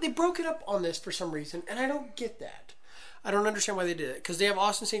 they broke it up on this for some reason, and I don't get that. I don't understand why they did it because they have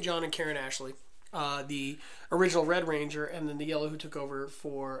Austin St. John and Karen Ashley, the original Red Ranger, and then the yellow who took over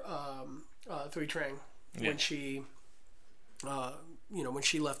for Thuy Trang when she. When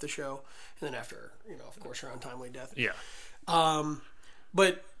she left the show, and then after, of course, her untimely death. Yeah.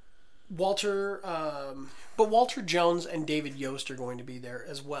 But Walter Jones and David Yost are going to be there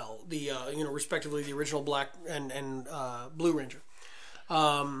as well. The respectively the original Black and Blue Ranger.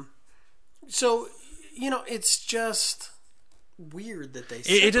 So it's just weird that they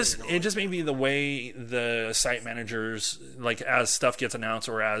It separated just may be the way the site managers, like as stuff gets announced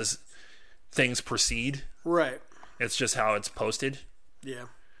or as things proceed. right. It's just how it's posted. Yeah.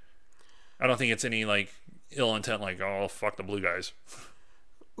 I don't think it's any like ill intent, like, oh fuck the blue guys.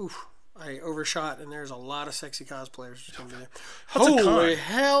 Oof. I overshot, and there's a lot of sexy cosplayers going to be there. What's a Holy con?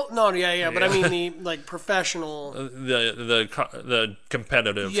 hell! No, yeah, but I mean the professional. The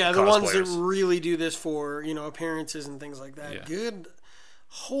competitive Yeah, the ones that cosplayers. really do this for appearances and things like that. Yeah. Good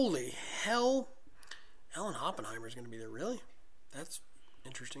Holy hell. Ellen Oppenheimer is going to be there. Really? That's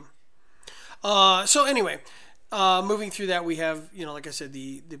interesting. So anyway, moving through that, we have, like I said,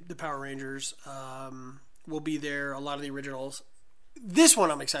 the Power Rangers will be there. A lot of the originals. This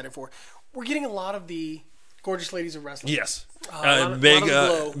one I'm excited for. We're getting a lot of the Gorgeous Ladies of Wrestling. Yes.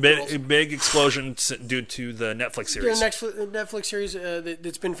 Big Big explosion due to the Netflix series. The Netflix series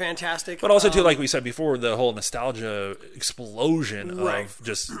that's been fantastic. But also, too, like we said before, the whole nostalgia explosion of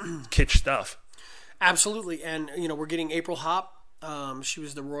just kitsch stuff. Absolutely. And, we're getting April Hop. She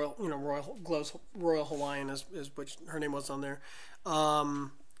was the Royal Hawaiian, as which her name was on there.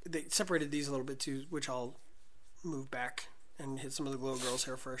 They separated these a little bit, too, which I'll move back and hit some of the Glow Girls'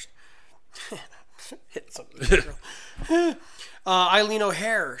 hair first. Hit some of the Glow Girls. Eileen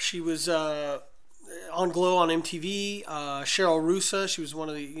O'Hare, she was on Glow on MTV. Cheryl Russa, she was one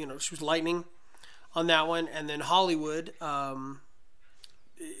of the, she was Lightning on that one. And then Hollywood,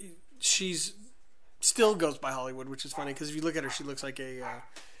 she's still goes by Hollywood, which is funny because if you look at her, she looks like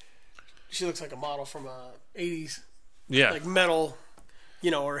a model from a 80s like metal,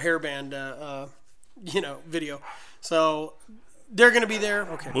 or hairband video. So they're going to be there.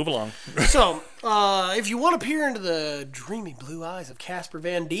 Okay. Move along. So, if you want to peer into the dreamy blue eyes of Casper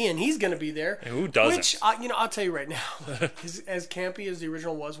Van Dien, he's going to be there. Who doesn't? Which, I'll tell you right now, as campy as the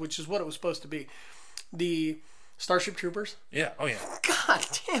original was, which is what it was supposed to be, the Starship Troopers. Yeah. Oh, yeah. God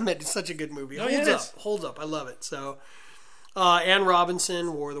damn it. It's such a good movie. Oh, yeah, Holds up. I love it. So, Ann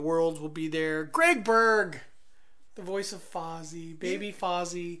Robinson, War of the Worlds will be there. Greg Berg, the voice of Fozzie, Baby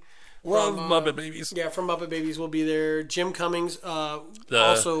Fozzie. Love Muppet Babies. Yeah, from Muppet Babies will be there. Jim Cummings,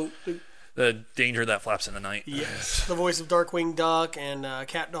 also the Danger That Flaps in the Night. Yes, the voice of Darkwing Duck and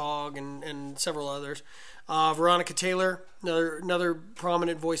Cat Dog and several others. Veronica Taylor, another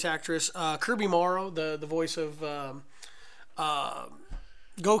prominent voice actress. Kirby Morrow, the voice of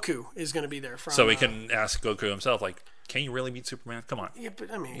Goku, is going to be there. So we can ask Goku himself, like, can you really beat Superman? Come on. Yeah,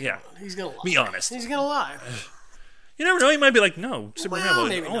 but I mean, yeah, he's going to lie. Be honest. He's going to lie. You never know. He might be like, no, Superman will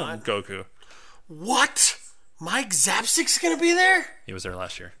maybe own not. Goku. What? Mike Zapsik's going to be there? He was there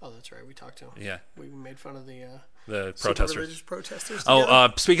last year. Oh, that's right. We talked to him. Yeah. We made fun of the protesters. religious protesters.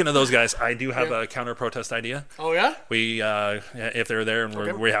 Speaking of those guys, I do have a counter protest idea. Oh, yeah? We, if they're there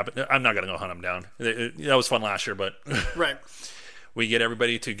and we happen, I'm not going to go hunt them down. That was fun last year, but right. We get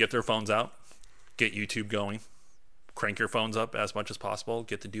everybody to get their phones out, get YouTube going, crank your phones up as much as possible,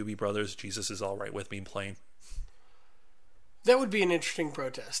 get the Doobie Brothers, Jesus Is All Right With Me playing. That would be an interesting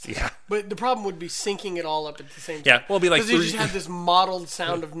protest. Yeah. But the problem would be syncing it all up at the same time. Yeah, well, it'd be like... Because they just have this modeled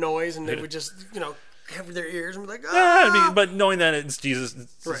sound of noise, and they would just, cover their ears and be like, Yeah, but knowing that it's Jesus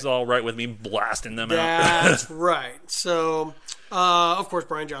Is All Right With Me, blasting them out. That's right. So, of course,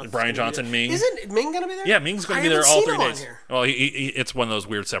 Brian Johnson. Ming. Isn't Ming going to be there? Yeah, Ming's going to be there all 3 days. Here. Well, it's one of those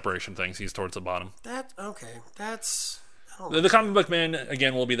weird separation things. He's towards the bottom. That's... The comic book man,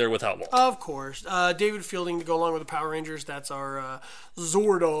 again, will be there without Walt. Of course. David Fielding to go along with the Power Rangers. That's our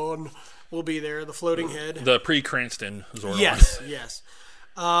Zordon will be there, the floating head. The pre-Cranston Zordon. Yes.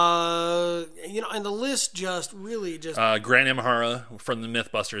 And the list just... Grant Imahara from the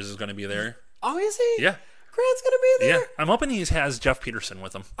Mythbusters is going to be there. Oh, is he? Yeah. Grant's going to be there? Yeah. I'm hoping he has Jeff Peterson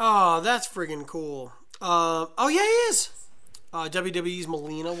with him. Oh, that's friggin' cool. Yeah, he is. WWE's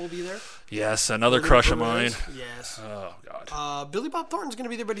Melina will be there. Yes, another crush of mine. Yes. Oh, God. Billy Bob Thornton's going to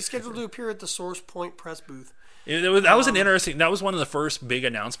be there, but he's scheduled to appear at the Source Point press booth. That was an interesting... That was one of the first big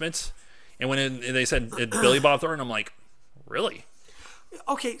announcements. And when they said Billy Bob Thornton, I'm like, really?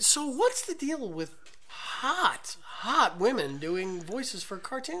 Okay, so what's the deal with hot women doing voices for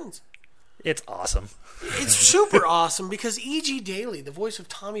cartoons? It's awesome. It's super awesome because E.G. Daily, the voice of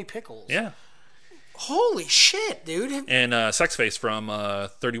Tommy Pickles. Yeah. Holy shit, dude. And Sexface from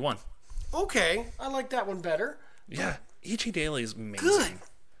 31. Okay, I like that one better. Yeah, E.G. Daily is amazing.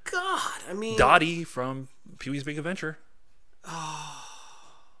 Good God, I mean... Dottie from Pee-wee's Big Adventure. Oh,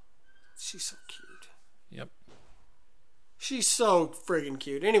 she's so cute. Yep. She's so friggin'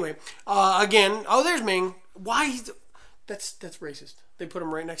 cute. Anyway, again, there's Ming. Why? That's racist. They put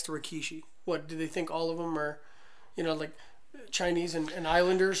him right next to Rikishi. What, do they think all of them are, like... Chinese and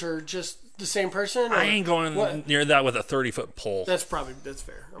Islanders are just the same person? I ain't going near that with a 30-foot pole. That's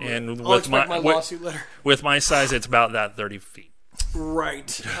fair. I'll expect my lawsuit letter. With my size, it's about that 30 feet.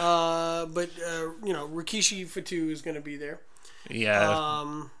 Right. But Rikishi Fatu is going to be there.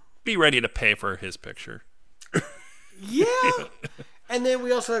 Yeah. Be ready to pay for his picture. Yeah. And then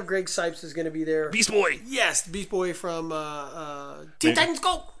we also have Greg Sipes is going to be there. Beast Boy. Yes, Beast Boy from Teen Titans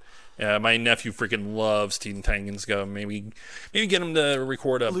Go! Yeah, my nephew freaking loves Teen Titans Go. Maybe get him to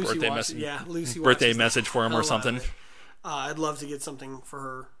record a birthday message for him or something. I'd love to get something for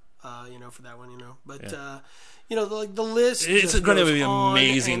her. For that one, but the list. It's going to be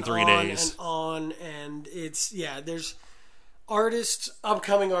amazing 3 days. And it's there's artists,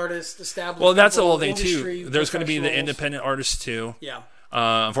 upcoming artists, established. Well, that's the people, whole thing too. industry There's going to be the professionals. independent artists too. Yeah.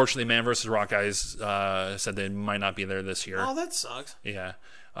 Unfortunately, Man vs. Rock guys said they might not be there this year. Oh, that sucks. Yeah.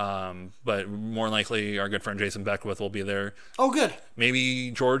 But more likely, our good friend Jason Beckwith will be there. Oh, good.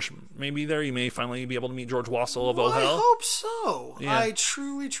 Maybe George may be there. You may finally be able to meet George Wassel of Well, Oh Hell. I hope so. Yeah. I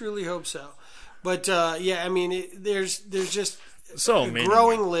truly, truly hope so. But there's just So a many.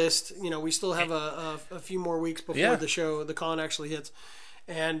 growing list. We still have a few more weeks before Yeah. the con actually hits,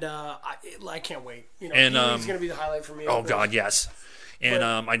 and I can't wait. And, Pee-wee's going to be the highlight for me. Oh of course. God, yes. And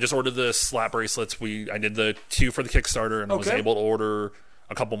I just ordered the slap bracelets. I did the 2 for the Kickstarter, and I was Okay. able to order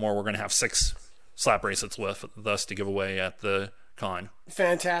a couple more. We're going to have 6 slap bracelets with us to give away at the con.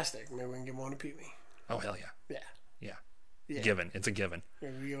 Fantastic. Maybe we can give one to Pee-wee. Oh hell yeah, Yeah. yeah. Given, it's a given.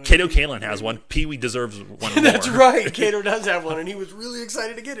 Maybe we give one Kato to Pee-wee. Kalin has one. Pee-wee deserves one more. That's right. Kato does have one, and he was really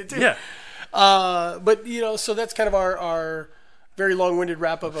excited to get it too. Yeah. But so that's kind of our very long-winded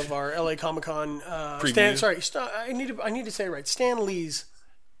wrap-up of our LA Comic-Con. Preview. I need to say it right. Stan Lee's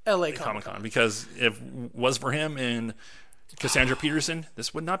LA Comic-Con. Comic-Con, because if it was for him and Cassandra Peterson,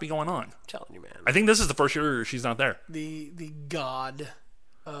 this would not be going on. I'm telling you, man. I think this is the first year she's not there. The god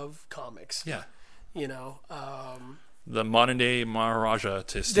of comics. Yeah. The The modern day Maharaja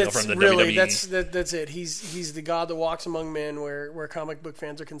to steal That's from the really WWE. that's it. He's the god that walks among men, where comic book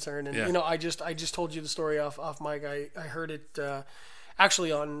fans are concerned. And Yeah. I just told you the story off mic. I heard it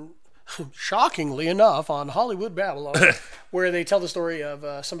actually on, shockingly enough, on Hollywood Babylon, where they tell the story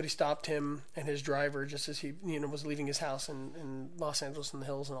of somebody stopped him and his driver just as he was leaving his house in Los Angeles in the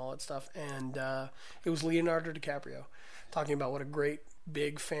hills and all that stuff, and it was Leonardo DiCaprio talking about what a great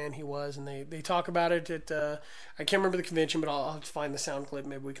big fan he was, and they talk about it at I can't remember the convention, but I'll have to find the sound clip.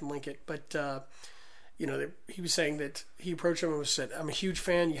 Maybe we can link it. But he was saying that he approached him and said, "I'm a huge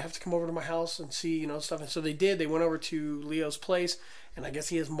fan. You have to come over to my house and see stuff." And so they did. They went over to Leo's place, and I guess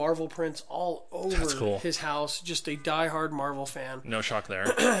he has Marvel prints all over That's cool. his house. Just a diehard Marvel fan, No shock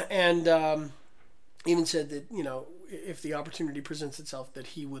there. and even said that if the opportunity presents itself, that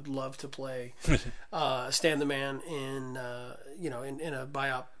he would love to play Stan the Man in in a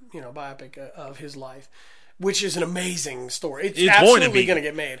biopic of his life, which is an amazing story. It's absolutely going to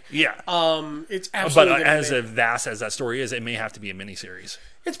get made. Yeah. It's But absolutely going to as get made. vast as that story is, it may have to be a miniseries.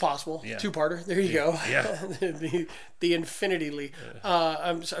 It's possible. Yeah. 2-parter. There you go. Yeah. the Infinity League.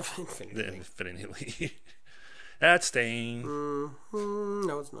 I'm sorry. The Infinity League. That's Stain.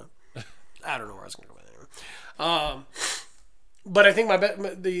 No, it's not. I don't know where I was going to go with it anyway. But I think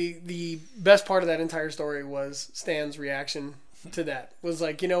the best part of that entire story was Stan's reaction to that. Was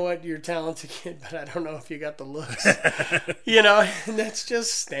like, you know what, you're a talented kid, but I don't know if you got the looks. And that's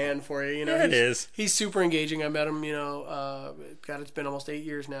just Stan for you. Yeah, it is. He's super engaging. I met him. It's been almost 8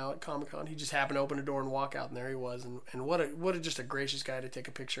 years now at Comic-Con. He just happened to open a door and walk out, and there he was. And what a just a gracious guy to take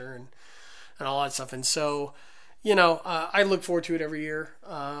a picture and all that stuff. And so. I look forward to it every year,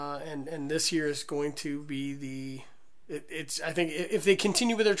 and this year is going to be I think if they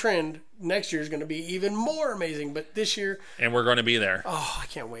continue with their trend, next year is going to be even more amazing. But this year, And we're going to be there. oh, I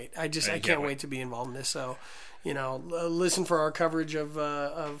can't wait! I can't wait to be involved in this. So, listen for our coverage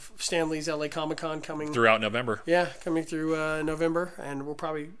of Stan Lee's LA Comic-Con coming Throughout November. Yeah, coming through November, and we're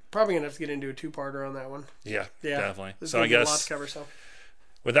probably gonna have to get into a 2-parter on that one. Yeah, definitely. This is So gonna I be a lot guess to cover. So,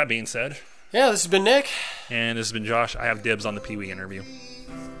 with that being said, yeah, this has been Nick. and this has been Josh, I have dibs on the Pee-wee interview.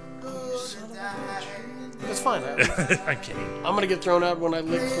 That's fine. I'm kidding. I'm going to get thrown out when I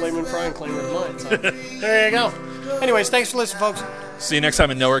lick Flamin' Fry and claim it's mine. So there you go. Anyways, thanks for listening, folks. See you next time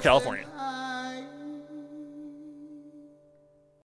in Nowhere, California.